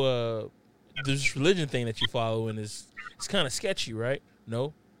 this religion thing that you follow and it's kind of sketchy, right?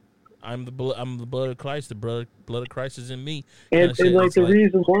 No. I'm the blood of Christ. The blood of Christ is in me. And like the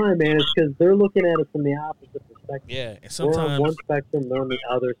reason why, man, is because they're looking at it from the opposite perspective. Yeah, and sometimes we're on one spectrum, they're on the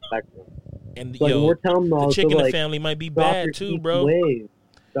other spectrum. And like we're telling them all, the chick in the family might be bad too, bro.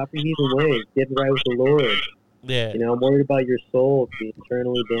 Stop your heathen ways. Get right with the Lord. Yeah. I'm worried about your soul to be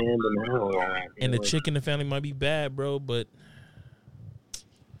eternally damned in hell. And the chick in the family might be bad, bro, but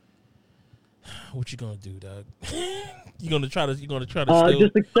what you gonna do, dog? You gonna try to still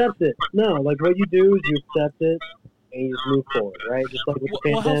just accept it. No, like what you do is you accept it and you just move forward, right? Just like with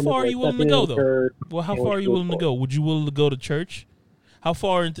well, how far are you willing to go, though? Well, how far are you willing to go? Would you willing to go to church? How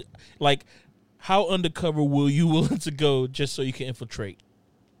far into, like, how undercover will you willing to go just so you can infiltrate?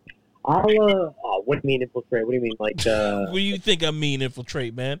 What do you mean infiltrate? What do you mean, like? What do you think I mean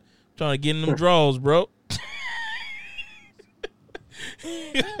infiltrate, man? Trying to get in them draws, bro.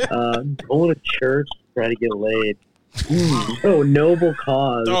 Going to church, try to get laid. Oh, noble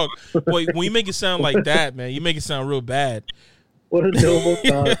cause. Dog, wait, when you make it sound like that, man, you make it sound real bad. What a noble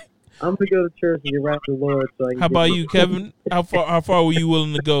cause. I'm gonna go to church and get right with the Lord. So I can how about you, Kevin? How far were you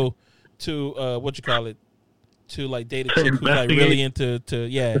willing to go to what you call it? To like date a chick who's like really into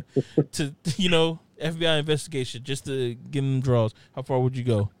FBI investigation just to get in them draws. How far would you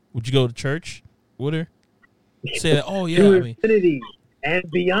go? Would you go to church with her? Say that, oh yeah, to infinity and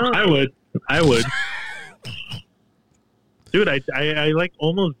beyond. I would. Dude, I like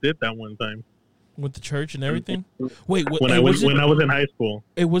almost did that one time with the church and everything. Wait, when I was in high school.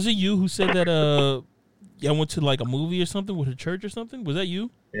 Hey, was it you who said that? I went to like a movie or something with a church or something. Was that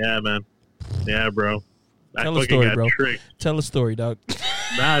you? Yeah, man. Yeah, bro. Tell a story, bro. Tell a story, dog.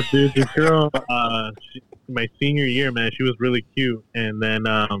 Nah, dude, this girl, my senior year, man, she was really cute, and then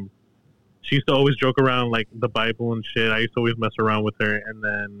she used to always joke around like the Bible and shit. I used to always mess around with her, and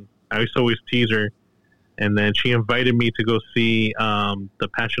then I used to always tease her. And then she invited me to go see The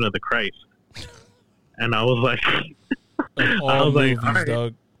Passion of the Christ, and I was like, all right.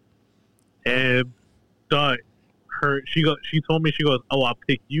 Dog. And she told me, she goes, oh, I'll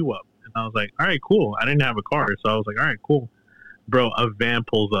pick you up. And I was like, all right, cool. I didn't have a car, so I was like, all right, cool. Bro, a van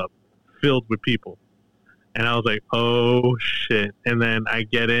pulls up filled with people, and I was like, oh shit. And then I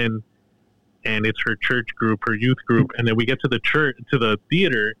get in, and it's her church group, her youth group, and then we get to the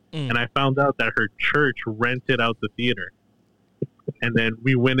theater, and I found out that her church rented out the theater. And then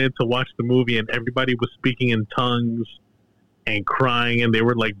we went in to watch the movie, and everybody was speaking in tongues and crying, and they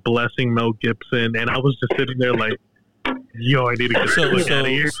were like blessing Mel Gibson, and I was just sitting there like, yo, I need to get out of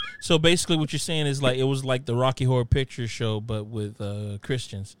here. So basically what you're saying is like it was like the Rocky Horror Picture Show, but with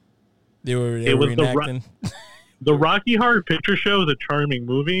Christians. They were reenacting. The Rocky Horror Picture Show is a charming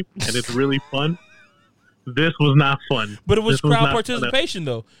movie, and it's really fun. This was not fun. But it was crowd participation,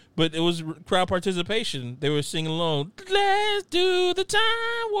 though. But it was crowd participation. They were singing along, let's do the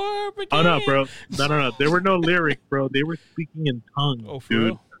time warp again. Oh, no, bro. No. There were no lyrics, bro. They were speaking in tongues, dude.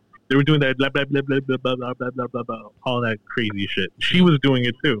 Real? They were doing that blah blah blah blah blah blah blah blah blah blah, blah all that crazy shit. She was doing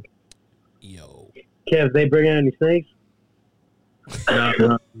it too. Yo, Kev, they bring out any snakes?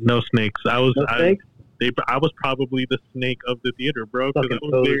 No snakes. I was No snakes? I was probably the snake of the theater, bro. Because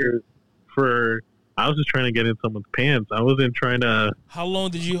Fucking I was there posers. for. I was just trying to get in someone's pants. I wasn't trying to. how long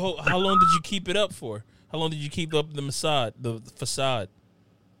did you keep it up for? How long did you keep up the facade?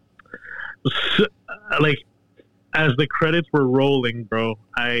 Like, as the credits were rolling, bro,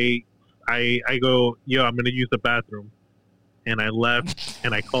 I go, yo, I'm gonna use the bathroom, and I left,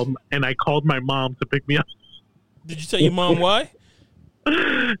 and I called my mom to pick me up. Did you tell your mom why?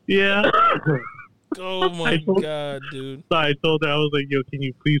 Yeah. Oh my god, dude! So I told her, I was like, yo, can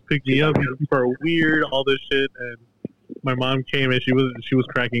you please pick me up? People are weird, all this shit. And my mom came and she was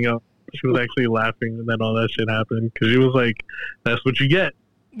cracking up. She was actually laughing, and then all that shit happened because she was like, "That's what you get."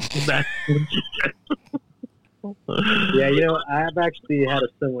 That's what you get. Yeah, you know, I've actually had a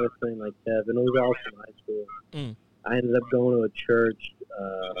similar thing like Kev, and it was also in high school. I ended up going to a church,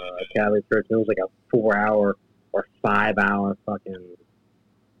 a Catholic church, and it was like a 4-hour or 5-hour fucking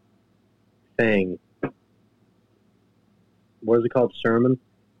thing. What is it called? Sermon?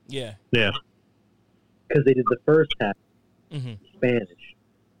 Yeah. Yeah. Because they did the first half Mm-hmm. in Spanish,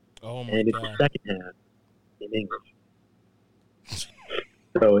 Oh and my they did god. the second half in English.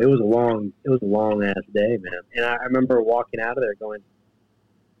 So it was a long ass day, man. And I remember walking out of there going,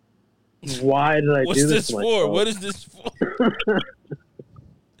 "Why did I What's do this to for? myself? What is this for?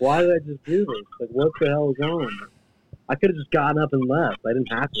 Why did I just do this? Like, what the hell is on? I could have just gotten up and left. I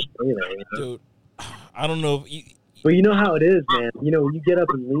didn't have to stay there. You know? Dude, I don't know if you, But you know how it is, man. You know, when you get up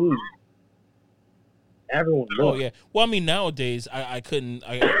and leave, everyone looks. oh yeah. Well, I mean, nowadays I couldn't.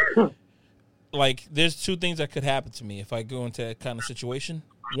 Like, there's two things that could happen to me if I go into that kind of situation.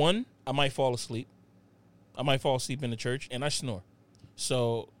 One, I might fall asleep. I might fall asleep in the church, and I snore.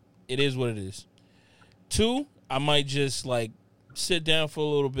 So it is what it is. Two, I might just like sit down for a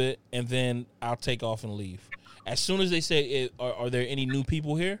little bit, and then I'll take off and leave. As soon as they say, "Are there any new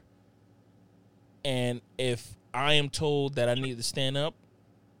people here?" and if I am told that I need to stand up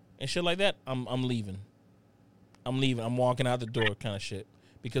and shit like that, I'm leaving. I'm leaving. I'm walking out the door, kind of shit.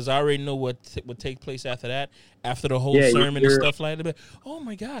 Because I already know what would take place after that, after the whole sermon and stuff like that. Oh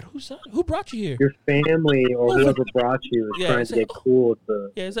my God, who brought you here? Your family or whoever brought you is trying to get cool.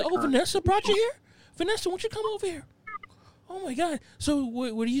 It's like, Vanessa brought you here? Vanessa, why don't you come over here? Oh my God. So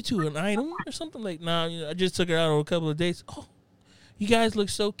what are you two, an item or something? Like, nah, I just took her out on a couple of dates. Oh, you guys look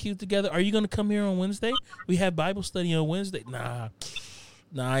so cute together. Are you going to come here on Wednesday? We have Bible study on Wednesday. Nah,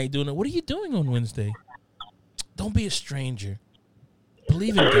 I ain't doing it. What are you doing on Wednesday? Don't be a stranger.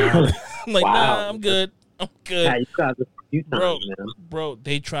 Believe in God. I'm like, nah, I'm good. Yeah, you got this a few times, man. Bro,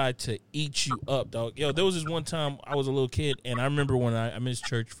 they tried to eat you up, dog. Yo, there was this one time I was a little kid, and I remember when I missed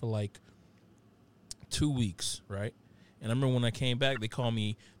church for like 2 weeks, right? And I remember when I came back, they called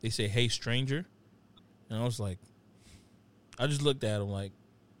me, they say, "Hey, stranger." And I was like, I just looked at them like,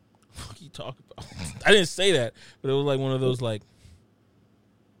 what are you talking about? I didn't say that, but it was like one of those like,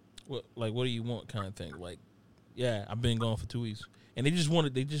 what do you want kind of thing. Like, yeah, I've been gone for 2 weeks. And they just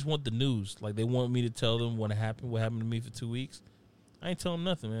want the news. Like, they want me to tell them what happened to me for 2 weeks. I ain't telling them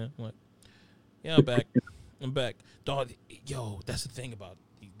nothing, man. I'm like, yeah, I'm back. I'm back. Dog, yo, that's the thing about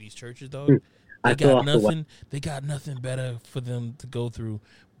these churches, dog. They got nothing better for them to go through.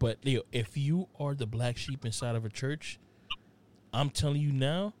 But yo, if you are the black sheep inside of a church, I'm telling you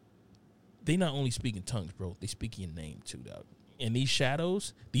now, they not only speak in tongues, bro. They speak your name too, dog. And these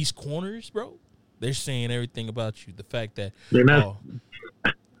shadows, these corners, bro, they're saying everything about you. The fact that they're not.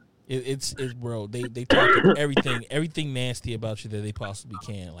 It's bro. They talking everything nasty about you that they possibly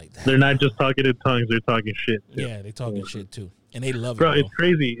can. Like that. They're not just talking in tongues. They're talking shit too. Yeah, they talking shit too, and they love bro, it. Bro, it's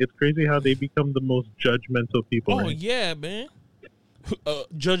crazy. It's crazy how they become the most judgmental people. Oh yeah, man. A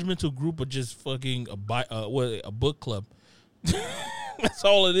judgmental group of just fucking a book club. That's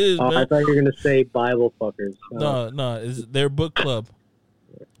all it is, man. I thought you were gonna say Bible fuckers. No, it's their book club.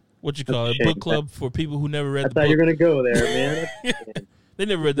 What you call it? Book club for people who never read the book. I thought you were gonna go there, man. They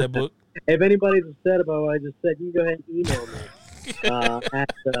never read that book. If anybody's upset about what I just said, you can go ahead and email me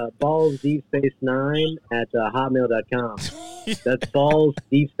at ballsdeepspace9 at hotmail.com. That's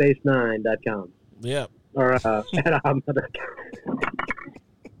ballsdeepspace9.com. Yeah. Or at hotmail.com.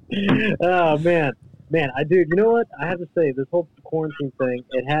 Oh, man. Dude, you know what? I have to say, this whole quarantine thing,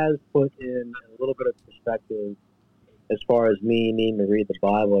 it has put in a little bit of perspective as far as me needing to read the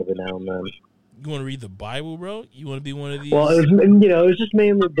Bible every now and then. You want to read the Bible, bro? You want to be one of these? Well, it was just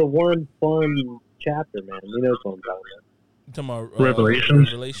mainly the one fun chapter, man. You know what I'm talking about. You talking about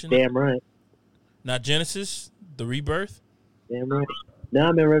Revelation? Damn right. Not Genesis, the rebirth? Damn right.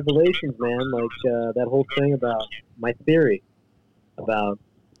 No, man, Revelations, man. Like that whole thing about my theory about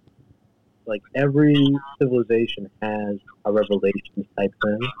like every civilization has a Revelations type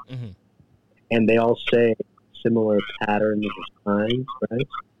thing, mm-hmm. and they all say similar patterns of times, right?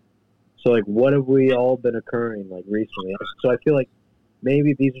 So, like, what have we all been occurring like recently? So I feel like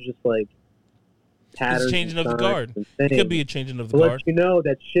maybe these are just like patterns. It's changing of the guard. It could be a changing of the guard. Let you know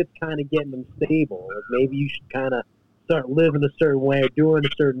that shit's kind of getting unstable. Like maybe you should kind of start living a certain way, doing a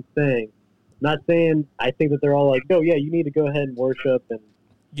certain thing. Not saying I think that they're all like, oh yeah, you need to go ahead and worship and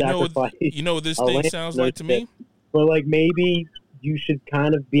sacrifice. You know what this thing sounds like to me? But like maybe you should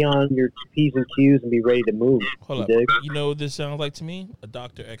kind of be on your P's and Q's and be ready to move. Hold up. You know what this sounds like to me? A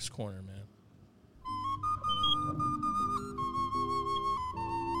Dr. X corner, man.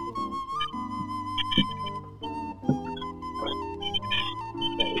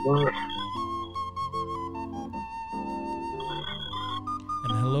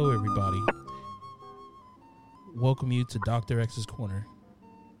 And hello, everybody. Welcome you to Dr. X's Corner.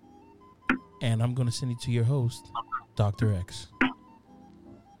 And I'm going to send you to your host, Dr. X.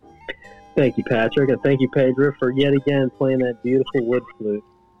 Thank you, Patrick, and thank you, Pedro, for yet again playing that beautiful wood flute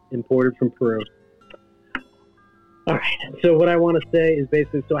imported from Peru. All right, so what I want to say is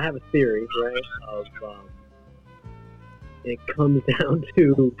basically, so I have a theory, right, of it comes down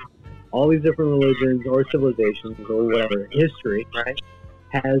to all these different religions or civilizations or whatever, history, right,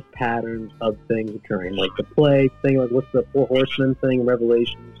 has patterns of things occurring, like the plague thing, like what's the Four Horsemen thing in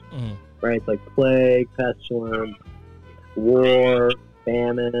Revelations, right? It's like plague, pestilence, war,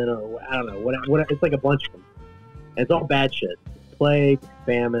 famine, or I don't know, what it's like a bunch of them. And it's all bad shit. Plague,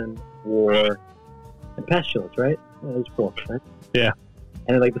 famine, war, and pestilence, right? There's four, right? Yeah.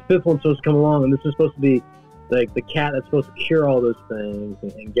 And like the fifth one's supposed to come along, and this is supposed to be like the cat that's supposed to cure all those things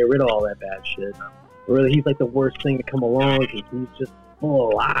and get rid of all that bad shit. But really, he's like the worst thing to come along because he's just full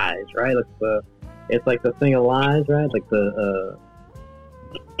of lies, right? It's like the thing of lies, right? Like the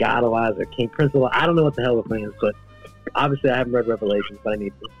God of lies or King Prince of lies. I don't know what the hell the thing is, but obviously I haven't read Revelations, but I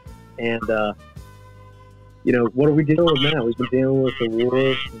need to. And you know, what are we dealing with now? We've been dealing with the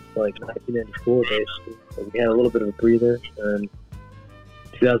war since like 1994, basically. So we had a little bit of a breather, and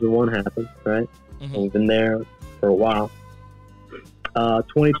 2001 happened, right? Mm-hmm. And we've been there for a while.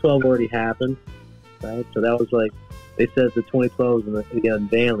 2012 already happened, right? So that was like, they said the 2012 was the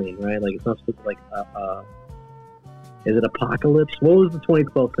unveiling, right? Like it's not supposed to like, is it apocalypse? What was the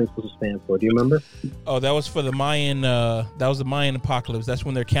 2012 thing supposed to stand for? Do you remember? Oh, that was for the Mayan. That was the Mayan apocalypse. That's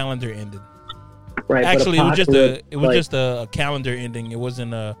when their calendar ended. Right. Actually, it was just a calendar ending. It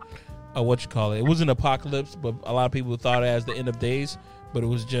wasn't a what you call it. It wasn't apocalypse, but a lot of people thought it as the end of days. But it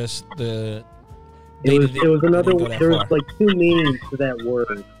was just the. It was another. There was like two meanings to that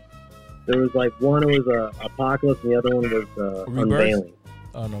word. There was like one was apocalypse, and the other one was unveiling.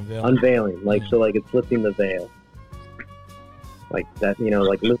 Oh, no, unveiling. Like so, like it's lifting the veil. Like that, you know,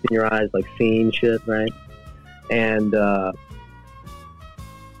 like lifting your eyes, like seeing shit, right? And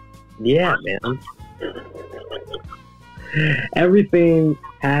yeah, man. Everything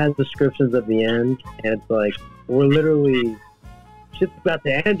has descriptions of the end, and it's like we're literally shit's about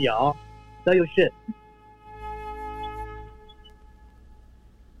to end, y'all. Tell your shit.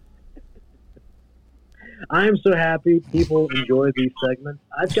 I am so happy people enjoy these segments.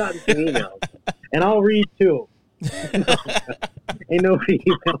 I've gotten some emails, and I'll read too. Ain't nobody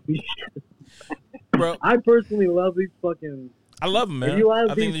emailed me shit. Bro, I personally love these fucking. I love them, man. If you like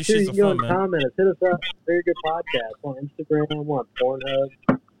I these think shit, these you shits can are fun, man. comment us. Hit us up. Very good podcast on Instagram, we're on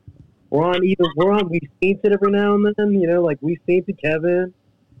Pornhub. We're on We Seen It every now and then. You know, like We Seen It. Kevin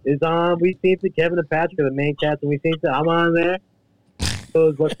is on. We Seen It. Kevin and Patrick are the main cats, and We Seen It. I'm on there. So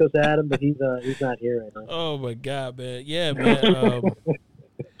is West Coast Adam, but he's not here right now. Oh my god, man! Yeah, man.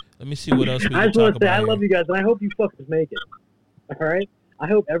 Let me see what else we can I just talk want to say about I here. love you guys, and I hope you fuckers make it. All right. I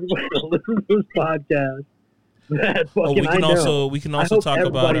hope everybody that listens to this podcast. That fucking, we can also talk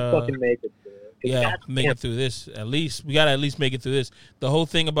about fucking make it. Make it through this. At least we gotta make it through this. The whole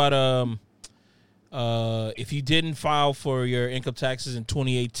thing about if you didn't file for your income taxes in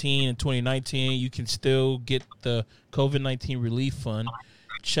 2018 and 2019, you can still get the COVID-19 relief fund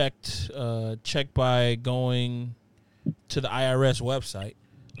checked by going to the IRS website.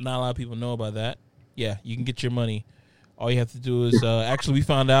 Not a lot of people know about that. Yeah, you can get your money. All you have to do is actually I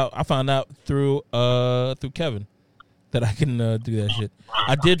found out through Kevin that I can do that shit.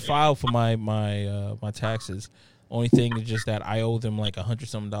 I did file for my taxes. Only thing is just that I owe them like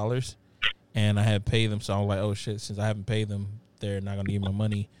 $100-something, and I had paid them. So I was like, oh shit, since I haven't paid them, they're not gonna give me my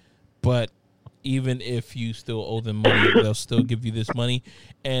money. But even if you still owe them money, they'll still give you this money.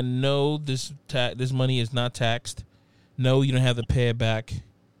 And no, this money is not taxed. No, you don't have to pay it back.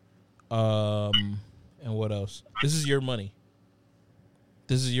 And what else? This is your money.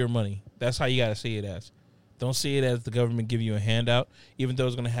 This is your money. That's how you got to see it as. Don't see it as the government give you a handout, even though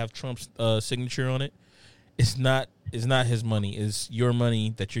it's going to have Trump's signature on it. It's not his money. It's your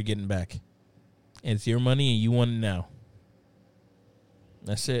money that you're getting back. And it's your money, and you want it now.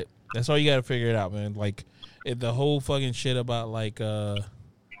 That's it. That's all you got to figure it out, man. Like, the whole fucking shit about, like,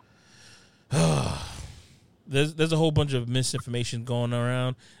 there's a whole bunch of misinformation going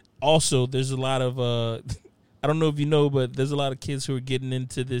around. Also, there's a lot of, I don't know if you know, but there's a lot of kids who are getting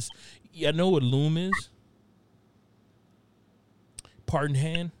into this. I know what Loom is. Part in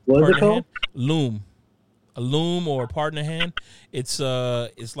hand. What is it called? Loom. A loom or a partner hand. It's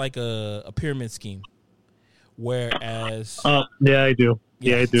like a pyramid scheme. Whereas, yeah, I do.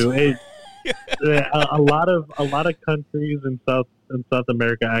 Yeah, I do. A lot of countries in South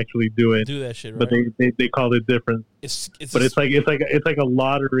America actually do it. Do that shit, right? But they call it different. It's like a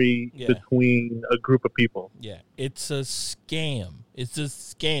lottery between a group of people. Yeah, it's a scam. It's a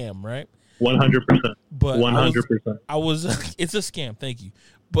scam, right? 100%. But 100%. I was it's a scam. Thank you.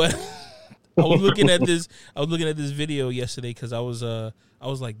 But I was looking at this video yesterday because I was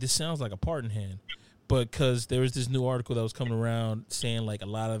like, this sounds like a part in hand. But because there was this new article that was coming around saying like a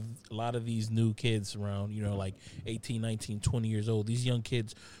lot of these new kids around, you know, like 18, 19, 20 years old, these young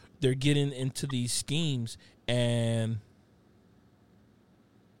kids, they're getting into these schemes. And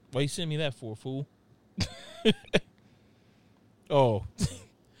why you send me that for, fool? Oh,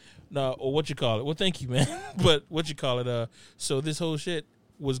 no, or what you call it? Well, thank you, man. But what you call it? So this whole shit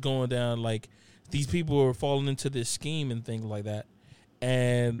was going down. Like, these people were falling into this scheme and things like that.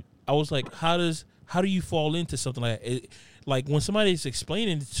 And I was like, how do you fall into something like that? Like, when somebody's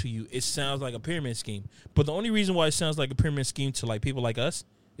explaining it to you, it sounds like a pyramid scheme. But the only reason why it sounds like a pyramid scheme to, like, people like us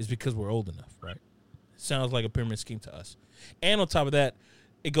is because we're old enough, right? It sounds like a pyramid scheme to us. And on top of that,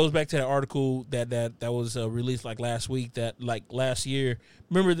 it goes back to that article that was released, like, last week, that, like, last year.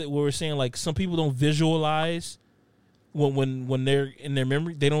 Remember that we were saying, like, some people don't visualize when they're in their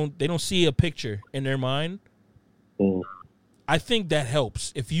memory. They don't see a picture in their mind. Mm. I think that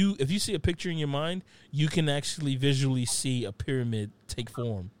helps. If you see a picture in your mind, you can actually visually see a pyramid take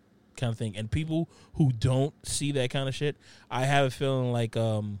form, kind of thing. And people who don't see that kind of shit, I have a feeling like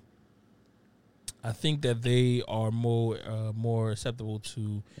I think that they are more susceptible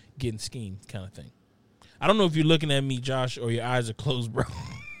to getting schemed, kind of thing. I don't know if you're looking at me, Josh, or your eyes are closed, bro.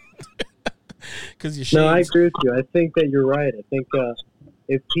 Because your shades. No, I agree with you. I think that you're right. I think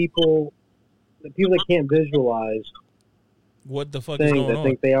if people that can't visualize what the fuck is going on, I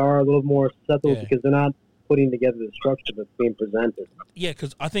think they are a little more susceptible because they're not putting together the structure that's being presented. Yeah,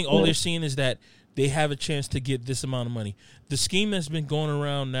 because I think all they're seeing is that they have a chance to get this amount of money. The scheme that's been going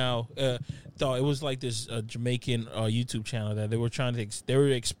around now, thought it was like this Jamaican YouTube channel that they were they were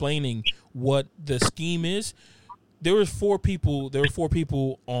explaining what the scheme is. There were four people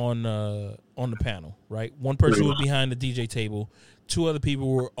on the panel, right? One person was behind the DJ table. Two other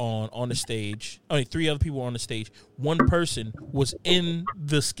people were on the stage. Three other people were on the stage. One person was in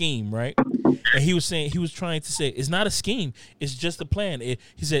the scheme, right? And he was trying to say, it's not a scheme. It's just a plan. He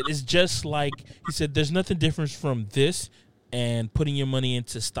said, it's just like, he said, there's nothing different from this and putting your money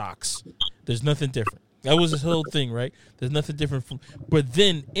into stocks. There's nothing different. That was his whole thing, right? There's nothing different from, but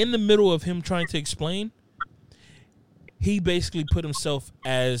then in the middle of him trying to explain, he basically put himself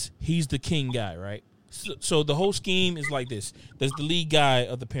as he's the king guy, right? So the whole scheme is like this. There's the lead guy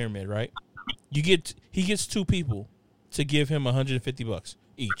of the pyramid, right? He gets two people to give him $150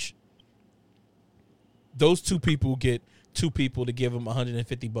 each. Those two people get two people to give him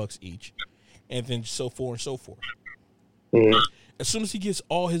 $150 each, and then so forth and so forth. Mm-hmm. As soon as he gets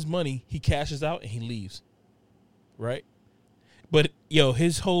all his money, he cashes out and he leaves, right? But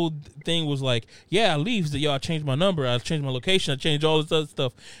his whole thing was like, I leave. I changed my number, I changed my location, I changed all this other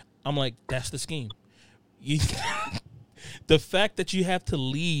stuff. I'm like, that's the scheme. The fact that you have to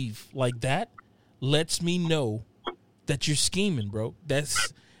leave like that lets me know that you're scheming, bro.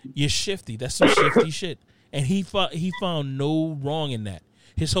 You're shifty. That's some shifty shit. And he found no wrong in that.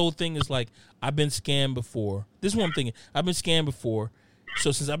 His whole thing is like, I've been scammed before. This is what I'm thinking. I've been scammed before.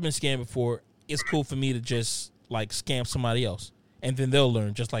 So since I've been scammed before, it's cool for me to just like scam somebody else. And then they'll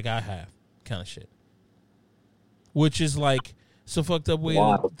learn just like I have, kind of shit. Which is like, so fucked up way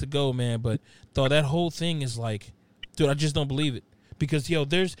to go, man. But that whole thing is like, dude, I just don't believe it. Because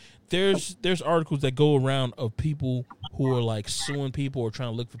there's articles that go around of people who are like suing people or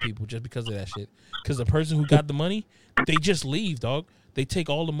trying to look for people just because of that shit. Because the person who got the money, they just leave, dog. They take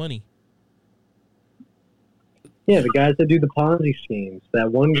all the money. Yeah, the guys that do the Ponzi schemes.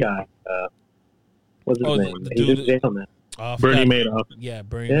 That one guy, What's his name? He's in jail now. Bernie Madoff. Yeah,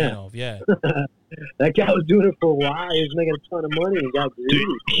 Bernie Madoff. Yeah. That guy was doing it for a while. He was making a ton of money and got greedy.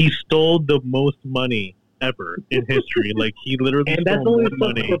 Dude, he stole the most money ever in history. Like, he literally and that's stole only more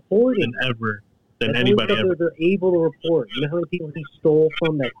money reporting. than anybody ever. They're able to report. You know how many people he stole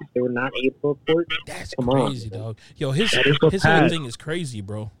from that they were not able to report? That's Come crazy, on, dog. Yo, his whole thing is crazy,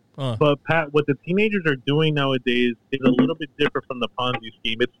 bro. But Pat, what the teenagers are doing nowadays is a little bit different from the Ponzi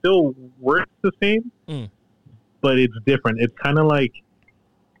scheme. It still works the same, but it's different. It's kind of like,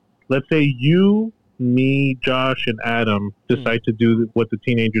 let's say you, me, Josh, and Adam decide to do what the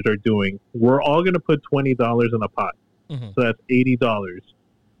teenagers are doing. We're all going to put $20 in a pot. So that's $80.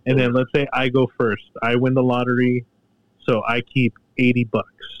 And then let's say I go first. I win the lottery, so I keep $80.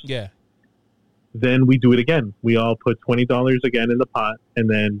 Yeah. Then we do it again. We all put $20 again in the pot, and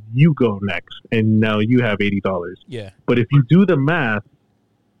then you go next, and now you have $80. Yeah. But if you do the math,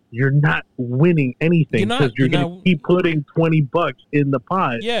 you're not winning anything because you're going to keep putting $20 in the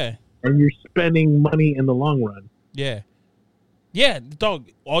pot. Yeah. And you're spending money in the long run. Yeah. Yeah,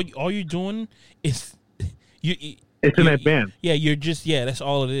 dog. All you're doing is it's an advance. Yeah, you're just that's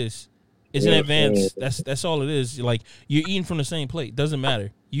all it is. It's an advance. That's all it is. Like, you're eating from the same plate. Doesn't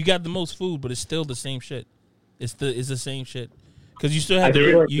matter. You got the most food, but it's still the same shit. It's the same shit because you still have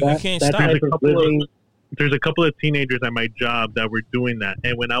you can't stop. There's a couple of teenagers at my job that were doing that,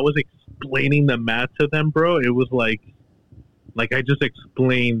 and when I was explaining the math to them, bro, it was like I just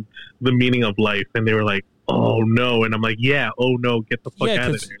explained the meaning of life, and they were like, "Oh no," and I'm like, "Yeah, oh no, get the fuck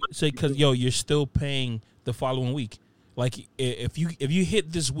out of there." Because you're still paying the following week. Like, if you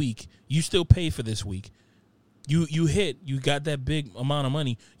hit this week, you still pay for this week. You got that big amount of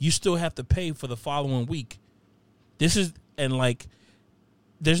money, you still have to pay for the following week. There's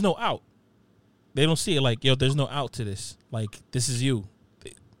no out. They don't see it like, yo, there's no out to this. Like, this is you.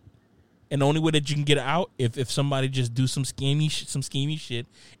 And the only way that you can get out if somebody just do some schemy shit,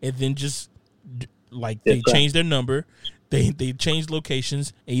 and then just like they change their number, they change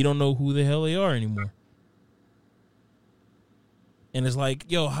locations, and you don't know who the hell they are anymore. And it's like,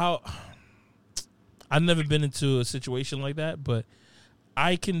 yo, how? I've never been into a situation like that, but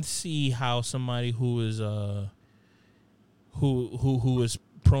I can see how somebody who is who is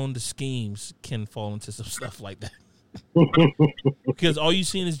prone to schemes can fall into some stuff like that. Because all you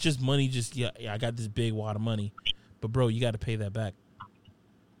seen is just money. Just I got this big wad of money, but bro, you got to pay that back.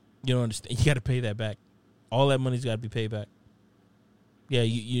 You don't understand. You got to pay that back. All that money's got to be paid back. Yeah,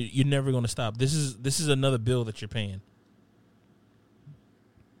 you're never gonna stop. This is another bill that you're paying.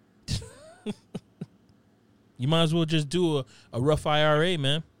 You might as well just do a rough IRA,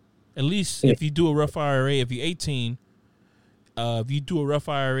 man. At least if you do a rough IRA, if you're 18, if you do a rough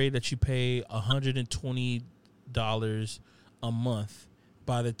IRA that you pay $120 a month,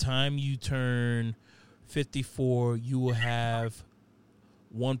 by the time you turn 54, you will have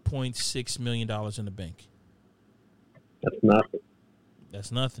 $1.6 million in the bank.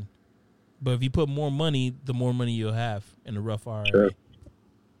 That's nothing. But if you put more money, the more money you'll have in a rough IRA.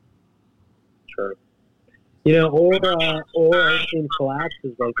 Sure. You know, or in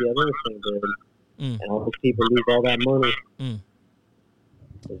collapses like the other thing did, and all those people lose all that money.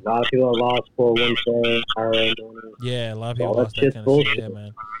 A lot of people have lost 401k, IRA money. Yeah, a lot of people lost that kind of bullshit. Shit. Yeah,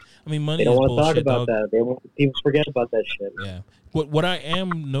 man. I mean, money. They don't want to talk about that. People forget about that shit. Yeah. What I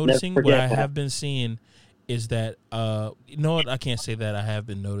am noticing, what I have been seeing, is that you know what? I can't say that I have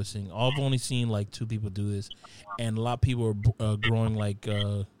been noticing. I've only seen like 2 people do this, and a lot of people are growing like.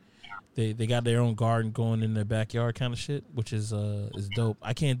 They got their own garden going in their backyard kind of shit, which is dope.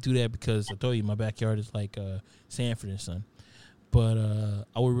 I can't do that because I told you my backyard is like Sanford and Son. But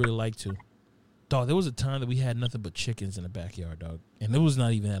I would really like to. Dog, there was a time that we had nothing but chickens in the backyard, dog. And it was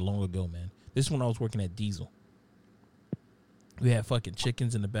not even that long ago, man. This is when I was working at Diesel. We had fucking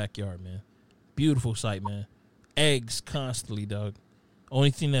chickens in the backyard, man. Beautiful sight, man. Eggs constantly, dog.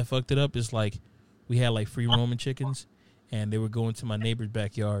 Only thing that fucked it up is like we had like free roaming chickens, and they would go into my neighbor's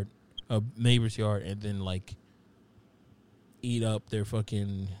backyard. Neighbor's yard, and then like eat up their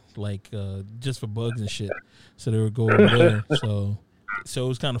fucking like just for bugs and shit. So they would go over there. So it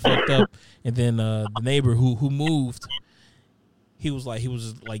was kind of fucked up. And then the neighbor who moved, he was like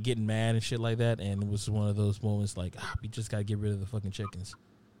getting mad and shit like that. And it was one of those moments like we just gotta get rid of the fucking chickens.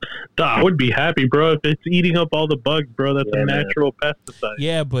 I would be happy, bro, if it's eating up all the bugs, bro. That's a natural pesticide.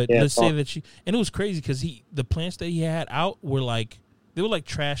 Yeah, but let's say that and it was crazy because the plants that he had out were like. They were like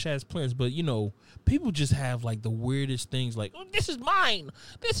trash ass plants, but you know, people just have like the weirdest things, like, "Oh, this is mine,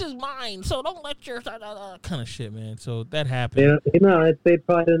 so don't let your kind of shit, man." So that happened. Yeah, they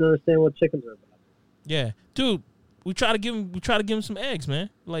probably didn't understand what chickens are about. Yeah, dude, we try to give him some eggs, man.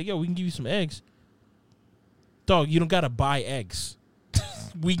 Like, yo, we can give you some eggs, Dog, you don't gotta buy eggs.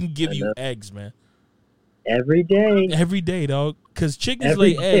 We can give you eggs, man. Every day, dog. Because chickens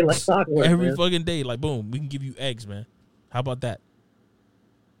lay eggs like every fucking day. Like, boom, we can give you eggs, man. How about that?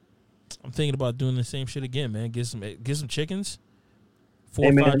 I'm thinking about doing the same shit again, man. Get some chickens. 4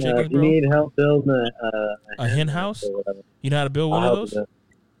 or 5 chickens, bro. You need help building a hen house? You know how to build one of those?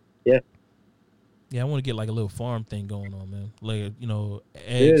 Yeah. Yeah, I want to get like a little farm thing going on, man. Like,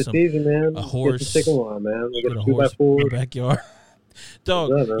 eggs, season, man. A horse. Get some chicken lawn, man. We get a 2x4 in the backyard.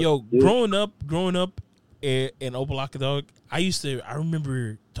 Dog, growing up in Opelika, dog, I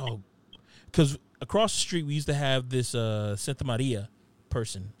remember, dog, because across the street we used to have this Santa Maria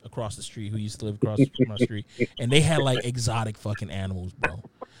person across the street who used to live across from our street, and they had like exotic fucking animals, bro.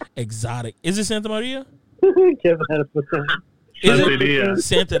 Exotic. Is it Santa Maria? Kevin had to put that.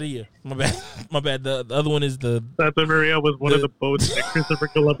 Santeria. My bad. The other one is the Santa Maria was one of the boats that Christopher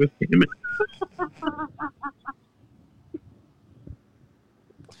Columbus came in.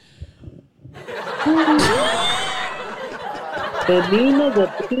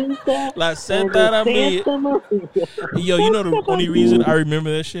 La Santa Maria. Yo, you know the only reason I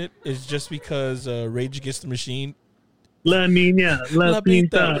remember that shit is just because Rage Against the Machine. La Niña, La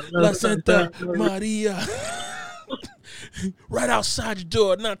Pinta, La Santa Maria. Right outside your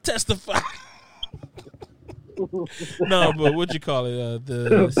door, not testify. No, but what you call it?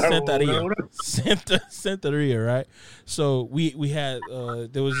 The Santeria, right? So we had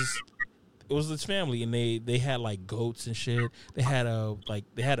it was this family, and they had like goats and shit. They had a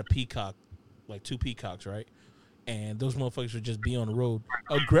peacock, like 2 peacocks, right? And those motherfuckers would just be on the road.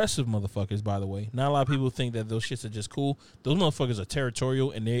 Aggressive motherfuckers, by the way. Not a lot of people think that those shits are just cool. Those motherfuckers are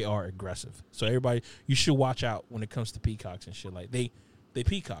territorial, and they are aggressive. So everybody, you should watch out when it comes to peacocks and shit. Like, they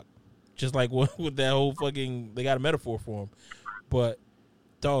peacock. Just like with that whole fucking, they got a metaphor for them. But,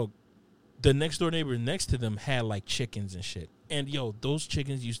 dog, the next door neighbor next to them had, like, chickens and shit. And, yo, those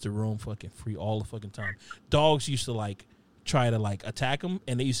chickens used to roam fucking free all the fucking time. Dogs used to, like, try to, like, attack them,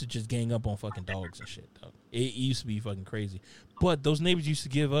 and they used to just gang up on fucking dogs and shit, dog. It used to be fucking crazy. But those neighbors used to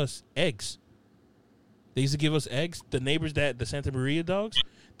give us eggs. They used to give us eggs. The neighbors the Santa Maria dogs,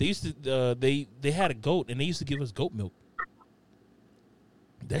 they used to, they had a goat, and they used to give us goat milk.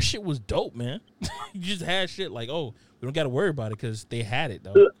 That shit was dope, man. You just had shit like, oh, we don't got to worry about it because they had it,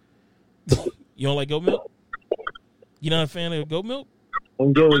 dog. You don't like goat milk? You're not a fan of goat milk?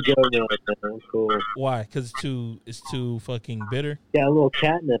 I'm good with goat milk, man. Cool. Why? Because it's too fucking bitter? Yeah, a little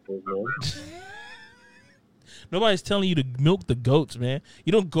cat nipples, man. Nobody's telling you to milk the goats, man.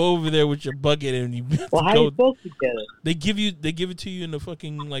 You don't go over there with your bucket and you milk Well, how are you supposed to get it? They give it to you in a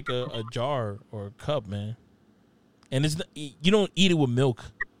fucking like a jar or a cup, man. And you don't eat it with milk.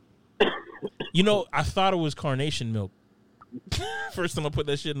 I thought it was carnation milk. First time I put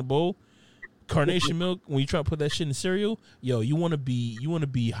that shit in the bowl, carnation milk. When you try to put that shit in cereal, yo, you want to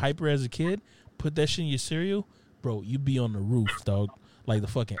be hyper as a kid. Put that shit in your cereal, bro. You be on the roof, dog, like the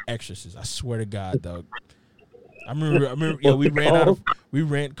fucking Exorcist. I swear to God, dog. I remember. Yo, we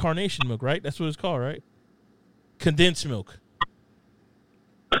ran carnation milk, right? That's what it's called, right? Condensed milk.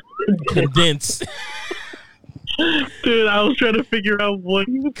 Condensed. Dude, I was trying to figure out what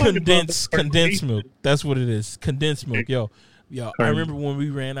he was talking about. Condensed milk. That's what it is. Condensed milk. Yo, I remember when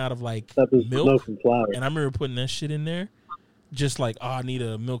we ran out of like milk, and I remember putting that shit in there. Just like, I need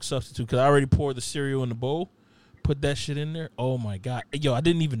a milk substitute because I already poured the cereal in the bowl. Put that shit in there. Oh my God. Yo, I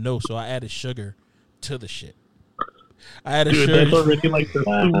didn't even know, so I added sugar to the shit. I added sugar. That's already like the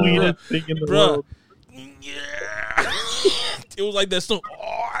sweetest thing in the world. Yeah. It was like that song.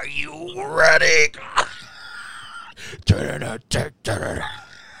 Are you ready?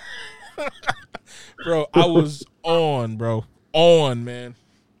 Bro, I was on, bro. On, man.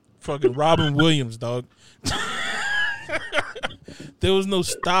 Fucking Robin Williams, dog. There was no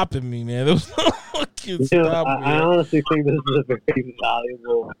stopping me, man. There was no fucking stopping me. I honestly think this is a very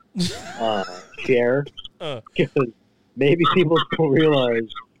valuable share. Because maybe people don't realize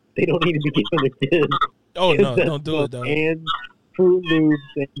they don't need to be giving their kids. Oh, no, don't do it, dog. And Fruit Loops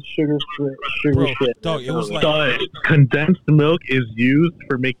and sugar bro, shit. Dog, it was like condensed milk is used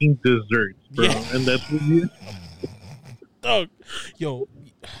for making desserts, bro, and that's what you. Dog, yo,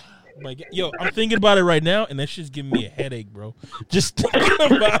 I'm thinking about it right now, and that shit's giving me a headache, bro. Just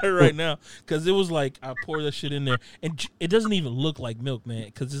thinking about it right now, because it was like I poured that shit in there, and it doesn't even look like milk, man,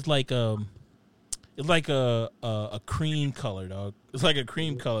 because it's like a cream color, dog. It's like a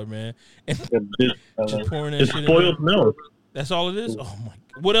cream color, man. And just pouring that shit in there. Spoiled milk. That's all it is? Oh my!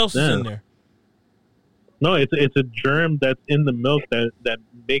 What else is in there? No, it's a germ that's in the milk that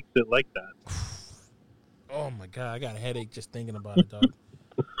makes it like that. Oh my God, I got a headache just thinking about it, dog.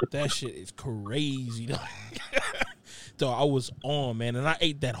 That shit is crazy, dog. Dog, I was on, man, and I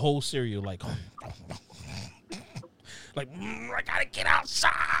ate that whole cereal like I gotta get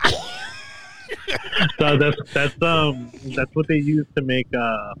outside. So that's what they use to make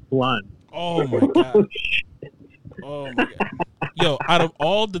flan. Oh my god. Oh my god. Yo, out of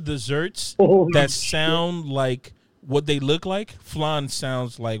all the desserts that sound like what they look like, flan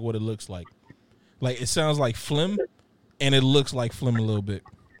sounds like what it looks like. Like it sounds like phlegm, and it looks like phlegm a little bit.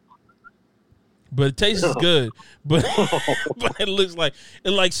 But it tastes good. But but it looks like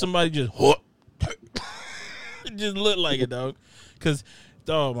somebody just it just looked like it, dog. Because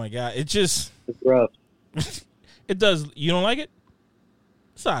oh my god, it just it's rough. It does. You don't like it?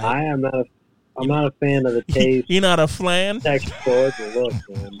 Sorry. I am not. I'm not a fan of the taste. You're not a flan? Texture or the look,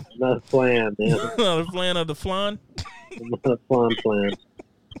 man. I'm not a flan, man. You're not a flan of the flan? I'm not a flan.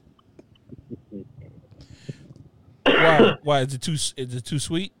 Why? Is it too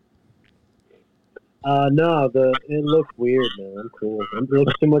sweet? No, it looks weird, man. I'm cool. It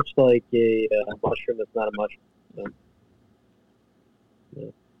looks too much like a mushroom that's not a mushroom. So. Yeah.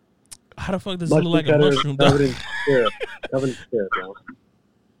 How the fuck does it look like a mushroom? Covered in syrup, bro.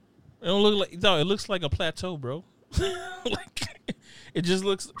 It don't look like, dog. It looks like a plateau, bro. Like it just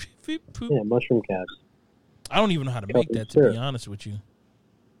looks. Yeah, mushroom caps. I don't even know how to make that. To be honest with you,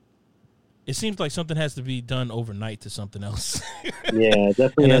 it seems like something has to be done overnight to something else. Yeah,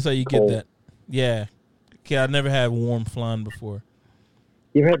 definitely. And that's how you get that. Yeah. Okay, I never had warm flan before.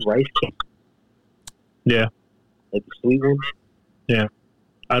 You ever had rice cake? Yeah. Like the sweet one? Yeah.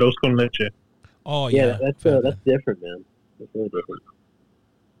 Arroz con leche. Oh, yeah. That's different, man. That's really different.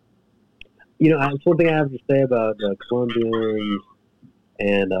 You know, that's one thing I have to say about Colombians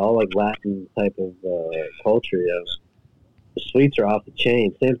and all like Latin type of culture. You know, the sweets are off the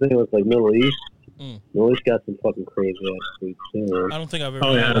chain. Same thing with like Middle East. Middle East got some fucking crazy ass sweets too, man. I don't think I've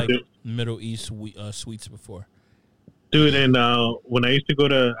ever had like Middle East sweets before. Dude, and when I used to go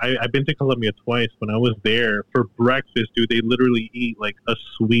to, I've been to Colombia twice. When I was there for breakfast, dude, they literally eat like a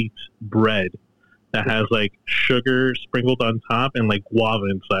sweet bread that has like sugar sprinkled on top and like guava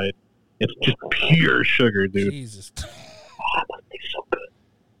inside. It's just pure sugar, dude. Jesus. Oh, that tastes so good.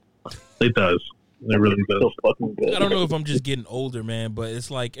 It does. It really does. So fucking good. I don't know if I'm just getting older, man, but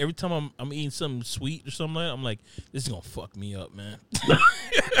it's like every time I'm eating something sweet or something like that, I'm like, this is gonna fuck me up, man.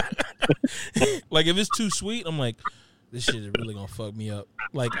 Like if it's too sweet, I'm like, this shit is really gonna fuck me up.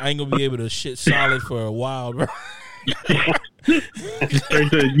 Like I ain't gonna be able to shit solid for a while, bro. you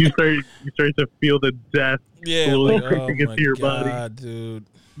start to feel the death slowly creeping into your body, dude.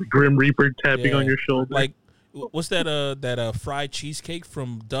 The Grim Reaper tapping on your shoulder. Like, what's that fried cheesecake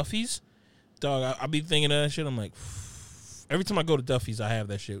from Duffy's? Dog, I be thinking of that shit. I'm like, every time I go to Duffy's, I have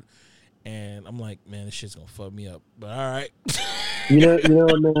that shit, and I'm like, man, this shit's gonna fuck me up. But all right. You know,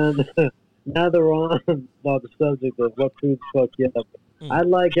 man. Now that we're on about the subject of what foods fuck you up, I'd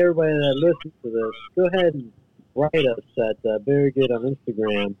like everybody that listens to this, go ahead and write us at Very Good on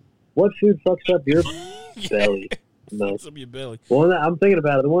Instagram. What food fucks up your belly? Fucks up your belly. Well, I'm thinking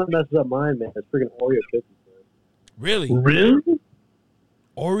about it. The one that messes up mine, man, is freaking Oreo cookies, man. Really?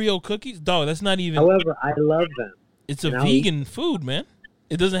 Oreo cookies? Dog, that's not even... However, I love them. It's a vegan food, man.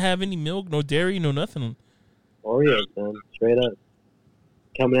 It doesn't have any milk, no dairy, no nothing. Oreos, man. Straight up.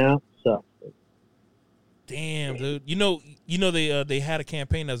 Coming out, sucks. Damn, dude. You know they had a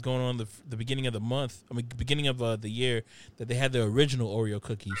campaign that's going on the beginning of the month. I mean, beginning of the year, that they had the original Oreo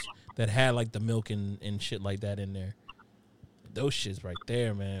cookies that had like the milk and shit like that in there. Those shits right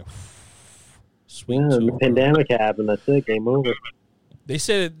there, man. Sweet. Yeah, the pandemic happened. That's it. Game over. They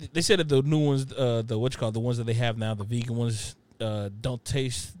said that the new ones, the ones that they have now, the vegan ones, don't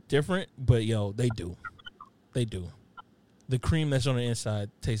taste different, but yo, they do. They do. The cream that's on the inside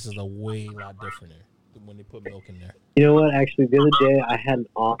tastes a lot different than when they put milk in there. You know what? Actually, the other day I had an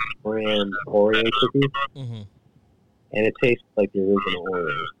off-brand Oreo cookie, and it tastes like the original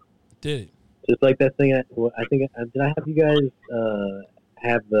Oreo. Did it? Just like that thing. I think. Did I have you guys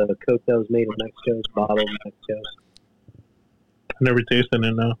have the Coke that was made in Mexico, bottled in Mexico? I've never tasted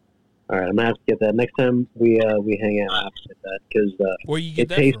it, no. All right, I'm gonna have to get that next time we hang out. I have to get that because it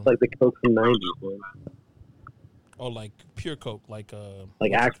tastes like the Coke from the '90s, man. Oh, like pure Coke, like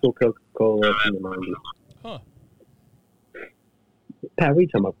actual Coca-Cola from the '90s. Huh? Pat, what are you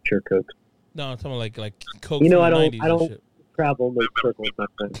talking about? Pure Coke? No, I'm talking like Coke. You know, from the I don't travel in those circles, my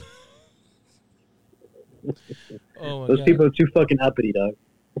friend. Oh my those God. people are too fucking uppity, dog.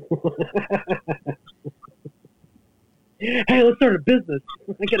 Hey, let's start a business.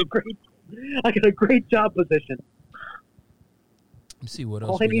 I got a great job position. Let me see what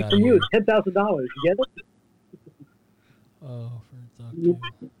else. All I need from you is $10,000. You get it? Oh, for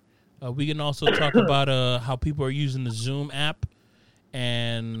We can also talk about how people are using the Zoom app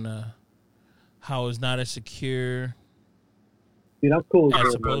and how it's not as secure. Dude, I'm cool as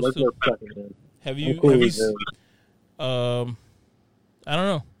with Zoom. supposed Let's to. work fucking man. Have you? Cool have with you? Zoom. I don't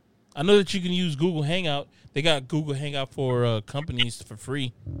know. I know that you can use Google Hangout. They got Google Hangout for companies for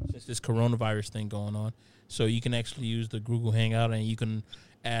free since this coronavirus thing going on. So you can actually use the Google Hangout and you can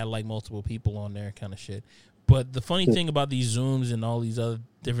add like multiple people on there, kind of shit. But the funny thing about these Zooms and all these other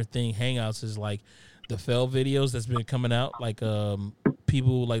different Hangouts is like the fail videos that's been coming out. Like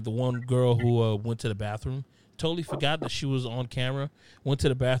people, like the one girl who went to the bathroom, totally forgot that she was on camera, went to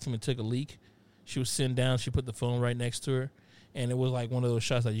the bathroom and took a leak. She was sitting down. She put the phone right next to her. And it was like one of those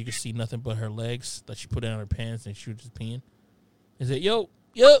shots that you could see nothing but her legs that she put down her pants and she was just peeing. And said, yo.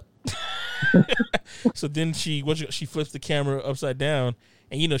 So then she flips the camera upside down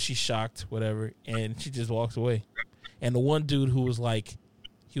and, you know, she's shocked, whatever. And she just walks away. And the one dude who was like,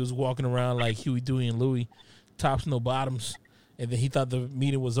 he was walking around like Huey, Dewey, and Louie, tops, no bottoms. And then he thought the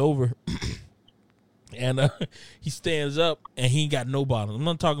meeting was over. And he stands up and he ain't got no bottoms. I'm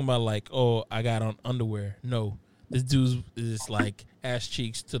not talking about like, oh, I got on underwear. No. This dude's is like ass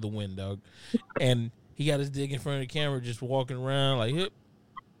cheeks to the wind, dog. And he got his dick in front of the camera just walking around like, hip.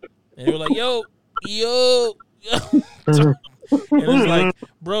 And they were like, yo. And it's like,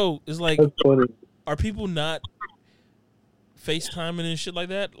 bro, it's like, are people not FaceTiming and shit like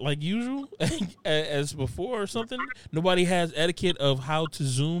that like usual as before or something? Nobody has etiquette of how to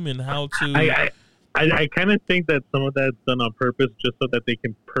Zoom and how to... I kind of think that some of that's done on purpose just so that they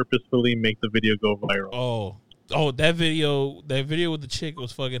can purposefully make the video go viral. Oh, that video with the chick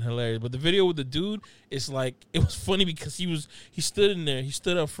was fucking hilarious. But the video with the dude, it's like, it was funny because he stood in there, he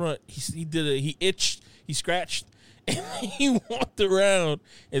stood up front, he itched, he scratched, and he walked around,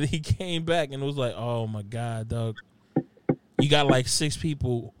 and then he came back, and it was like, oh my God, dog. You got like 6 of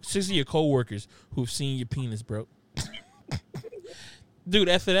your coworkers who've seen your penis, bro. Dude,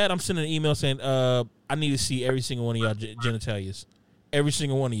 after that, I'm sending an email saying, I need to see every single one of y'all genitalias. Every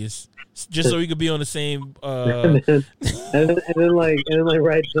single one of you, just so we could be on the same. And then write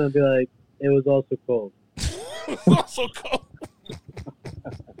something and be like, it was also cold. Also cold.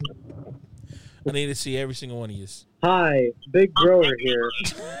 I need to see every single one of you. Hi, big grower here.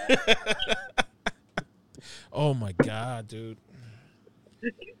 Oh my God, dude.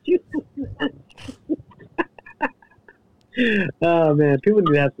 Oh man, people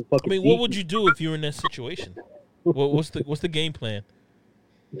need to have some fucking. I mean, what would you do if you were in that situation? What's the game plan?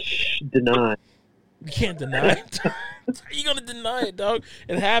 Deny. You can't deny it. How you gonna deny it, dog?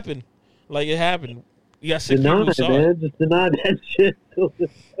 It happened. Like it happened. You got 6 people who saw it. Just deny that shit. Oh,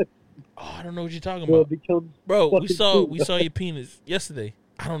 I don't know what you're talking about, bro. We saw your penis yesterday.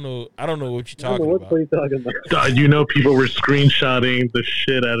 I don't know what you're talking about. What are you talking about? God, you know, people were screenshotting the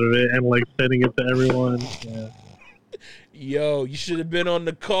shit out of it and like sending it to everyone. Yeah. Yo, you should have been on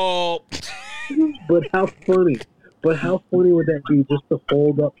the call. But how funny? But how funny would that be just to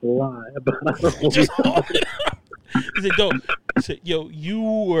hold up the lie about just hold it up. He said, yo, you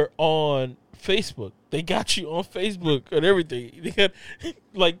were on Facebook. They got you on Facebook and everything. They got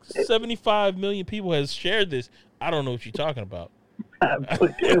like 75 million people has shared this. I don't know what you're talking about.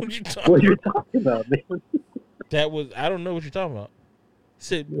 What you're talking about, man? I don't know what you're talking about.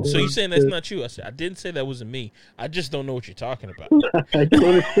 Said, so you saying that's not you? I said, I didn't say that wasn't me. I just don't know what you're talking about. I don't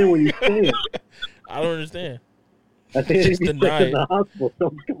understand what you're saying. I don't understand. I think just deny in the hospital.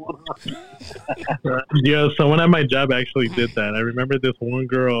 Something's going on. Yeah, someone at my job actually did that. I remember this one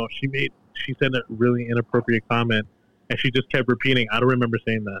girl. She said a really inappropriate comment, and she just kept repeating, "I don't remember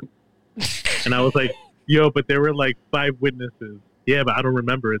saying that." And I was like, "Yo, but there were like 5 witnesses." Yeah, but I don't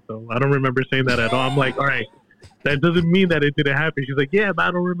remember it though. I don't remember saying that at all. I'm like, all right, that doesn't mean that it didn't happen. She's like, yeah, but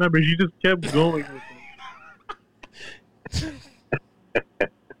I don't remember. She just kept going with it.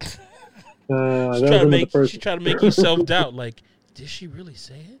 She tried to make you self-doubt. Like, did she really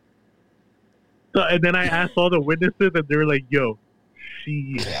say it? So, and then I asked all the witnesses, and they were like, yo,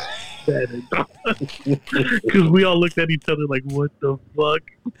 she said it. Because we all looked at each other like, what the fuck?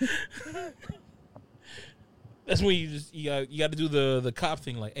 That's when you got to do the cop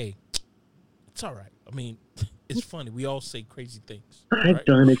thing. Like, hey, it's all right. I mean, it's funny. We all say crazy things. I've right?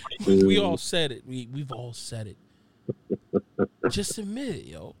 done it too. We all said it. We've all said it. Just admit it,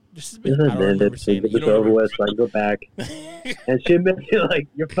 yo. Just admit it. I don't remember saying it. It's over with, so I can go back. And she admitted, like,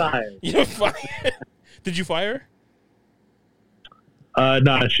 you're fired. You're fired. Did you fire her?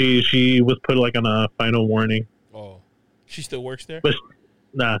 Nah, she was put like on a final warning. Oh, she still works there? But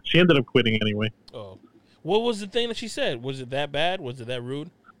nah, she ended up quitting anyway. Oh, what was the thing that she said? Was it that bad? Was it that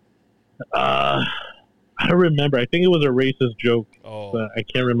rude? I I don't remember. I think it was a racist joke, Oh, but I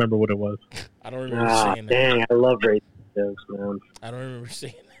can't remember what it was. I don't remember saying that. Dang, I love racist jokes, man. I don't remember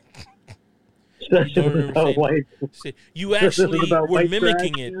saying that. Especially about white. You actually about were white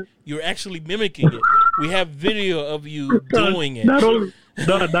mimicking trash, it. man. You're actually mimicking it. We have video of you doing it. Not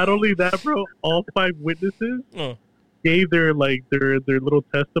only that, bro. All 5 witnesses gave their little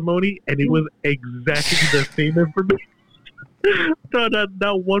testimony, and it was exactly the same information. No,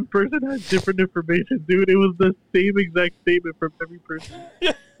 not one person had different information, dude. It was the same exact statement from every person.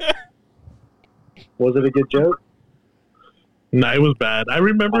 Was it a good joke? Nah, it was bad. I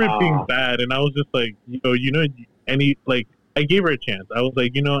remember it being bad, and I was just like, I gave her a chance. I was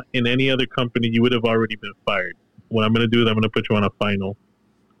like, in any other company, you would have already been fired. What I'm going to do is I'm going to put you on a final.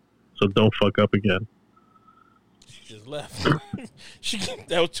 So don't fuck up again. She just left.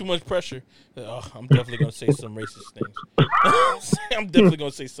 That was too much pressure. Oh, I'm definitely going to say some racist things. I'm definitely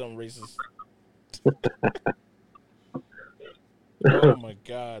going to say something racist. Oh, my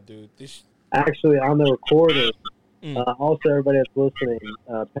God, dude. Actually, on the recording, also everybody that's listening,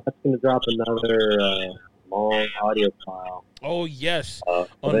 Pat's going to drop another long audio file. Oh, yes. On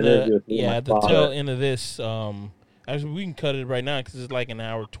the tail end of this, actually, we can cut it right now because it's like an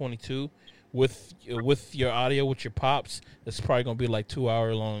hour 22. With your audio, with your pops, it's probably going to be like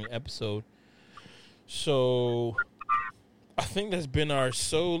 2-hour long episode. So I think that's been our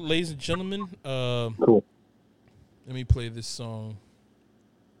show, ladies and gentlemen. Cool. Let me play this song.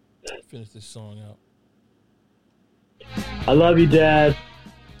 Finish this song out. I love you, Dad.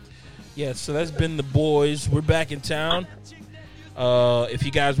 Yeah, so that's been the boys. We're back in town. If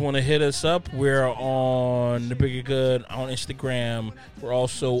you guys want to hit us up, we're on The Bigger Good on Instagram. We're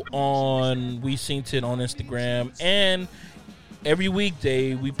also on We Seen It on Instagram. And every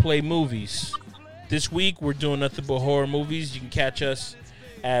weekday, we play movies. This week, we're doing nothing but horror movies. You can catch us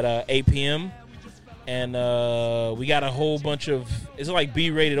at 8 p.m. And we got a whole bunch of, it's like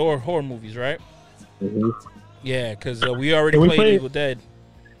B-rated or horror movies, right? Mm-hmm. Yeah, because we already played Evil Dead.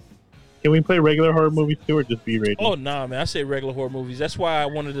 Can we play regular horror movies too, or just B-rated? Oh, nah, man. I say regular horror movies. That's why I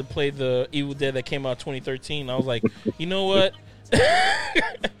wanted to play the Evil Dead that came out 2013. I was like, you know what?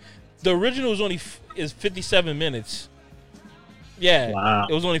 The original is 57 minutes. Yeah. Wow.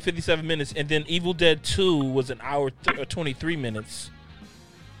 It was only 57 minutes. And then Evil Dead 2 was an hour 23 minutes.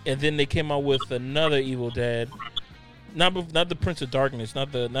 And then they came out with another Evil Dead. Not the Prince of Darkness.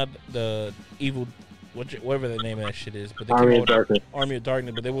 Not the Evil... whatever the name of that shit is, but they Army of Darkness. Army of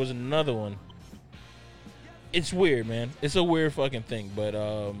Darkness, but there was another one. It's weird, man. It's a weird fucking thing, but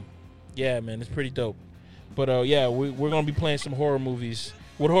yeah, man, it's pretty dope. But yeah, we're gonna be playing some horror movies.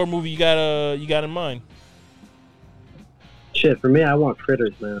 What horror movie you got in mind? Shit, for me, I want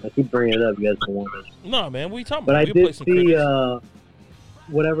Critters, man. I keep bringing it up. You guys don't want it. No, man, what are you talking but about? I did see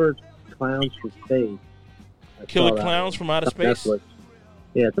whatever Clowns from Space. Killer Clowns from Outer Space. Netflix.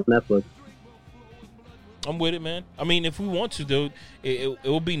 Yeah, it's on Netflix. I'm with it, man. I mean, if we want to, dude, it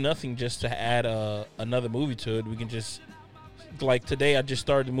will be nothing just to add another movie to it. We can just, like today, I just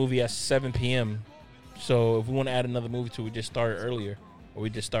started the movie at 7 p.m. So if we want to add another movie to it, we just start earlier. Or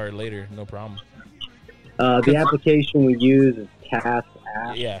we just start later, no problem. The application we use is Cast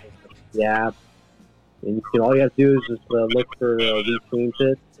App. Yeah. The app. And all you have to do is just look for We Seen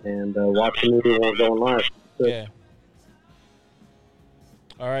It and watch the movie while going live. Yeah.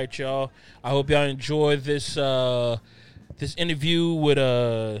 All right, y'all. I hope y'all enjoy this this interview with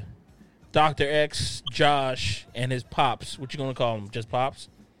Dr. X, Josh, and his pops. What you gonna call him? Just pops?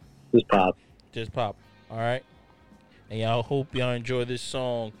 Just pop. Just pop. All right. And y'all hope y'all enjoy this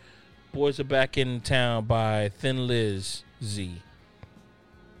song. Boys Are Back in Town by Thin Liz Z.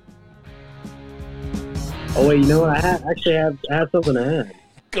 Oh wait, you know what? I have something to add.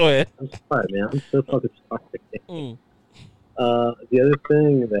 Go ahead. I'm sorry, man. I'm so fucking sorry. The other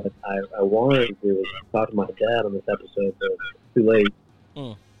thing that I wanted to do was talk to my dad on this episode, but it's too late.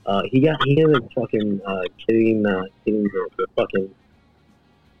 He ended up fucking getting the fucking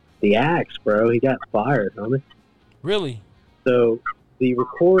the axe, bro. He got fired, homie. Really? So the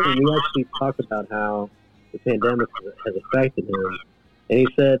recording, we actually talked about how the pandemic has affected him, and he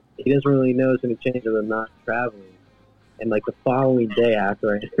said he doesn't really notice any change other than not traveling. And like the following day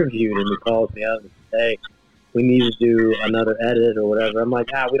after I interviewed him, he calls me up and says, "Hey, we need to do another edit or whatever." I'm like,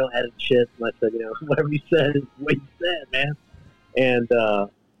 we don't edit shit. And I said, whatever you said is what you said, man. And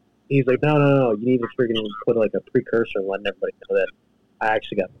he's like, no, you need to freaking put like a precursor and letting everybody know that I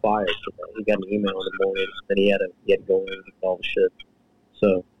actually got fired. So he got an email in the morning that he had to go in and do all the shit.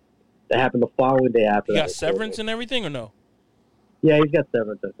 So that happened the following day after. He got severance and everything, or no? Yeah, he's got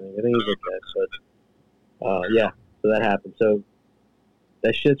severance, I think. I think he's okay. But yeah, so that happened. So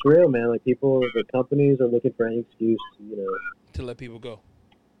that shit's real, man. Like the companies are looking for any excuse, to let people go.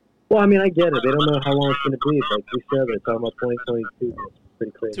 Well, I mean, I get it. They don't know how long it's going to be. Like we said, they're talking about 2022. It's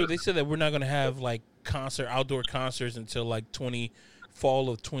pretty crazy. Dude, they said that we're not going to have like outdoor concerts until like fall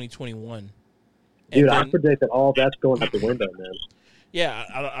of 2021. Dude, I predict that all that's going out the window, man. Yeah,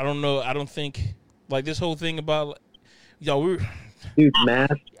 I don't know. I don't think like this whole thing about we're. Dude, I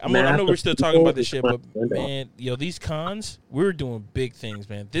know we're still talking about this shit, but man, these cons, we're doing big things,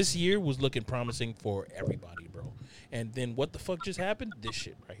 man. This year was looking promising for everybody, bro. And then what the fuck just happened? This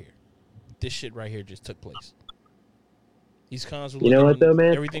shit right here just took place. These cons were what though,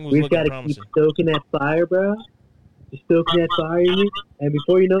 man? Everything was looking promising. We've got to keep stoking that fire, bro. Just stoking that fire in you, and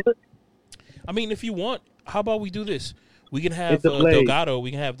before you know it. I mean, if you want, how about we do this? We can have Delgado. We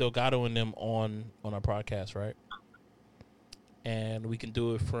can have Delgado and them on our podcast, right? And we can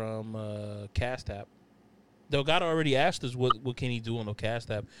do it from Cast App. Delgado already asked us what can he do on the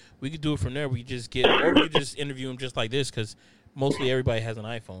Cast App. We could do it from there. We just interview him just like this because mostly everybody has an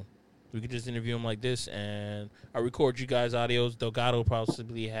iPhone. We could just interview him like this, and I record you guys' audios. Delgado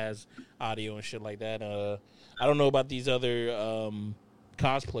possibly has audio and shit like that. I don't know about these other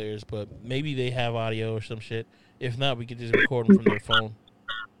cosplayers, but maybe they have audio or some shit. If not, we could just record them from their phone,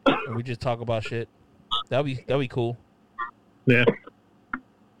 and we just talk about shit. That'd be cool. Yeah.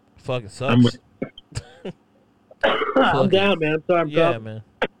 Fucking sucks. I'm down, man. I'm sorry. Yeah, man.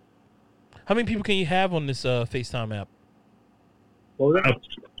 How many people can you have on this FaceTime app? What was that?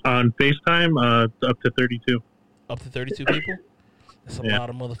 On FaceTime, up to 32. Up to 32 people? That's a lot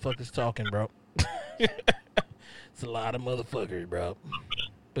of motherfuckers talking, bro. It's a lot of motherfuckers, bro.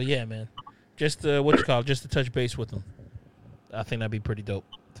 But yeah, man. Just just to touch base with them. I think that'd be pretty dope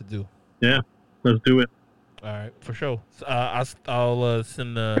to do. Yeah, let's do it. All right, for sure. I'll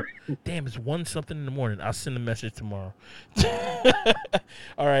send damn, it's 1-something in the morning. I'll send a message tomorrow.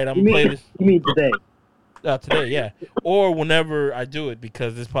 All right, I'm going to play this. You mean today? Today, yeah. Or whenever I do it,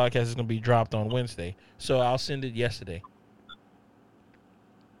 because this podcast is going to be dropped on Wednesday. So I'll send it yesterday.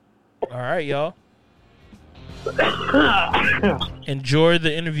 All right, y'all. Enjoy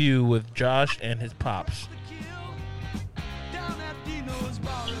the interview with Josh and his pops.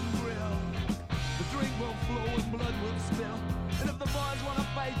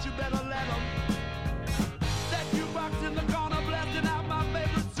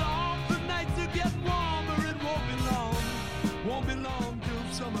 Won't be long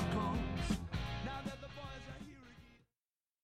till summer comes.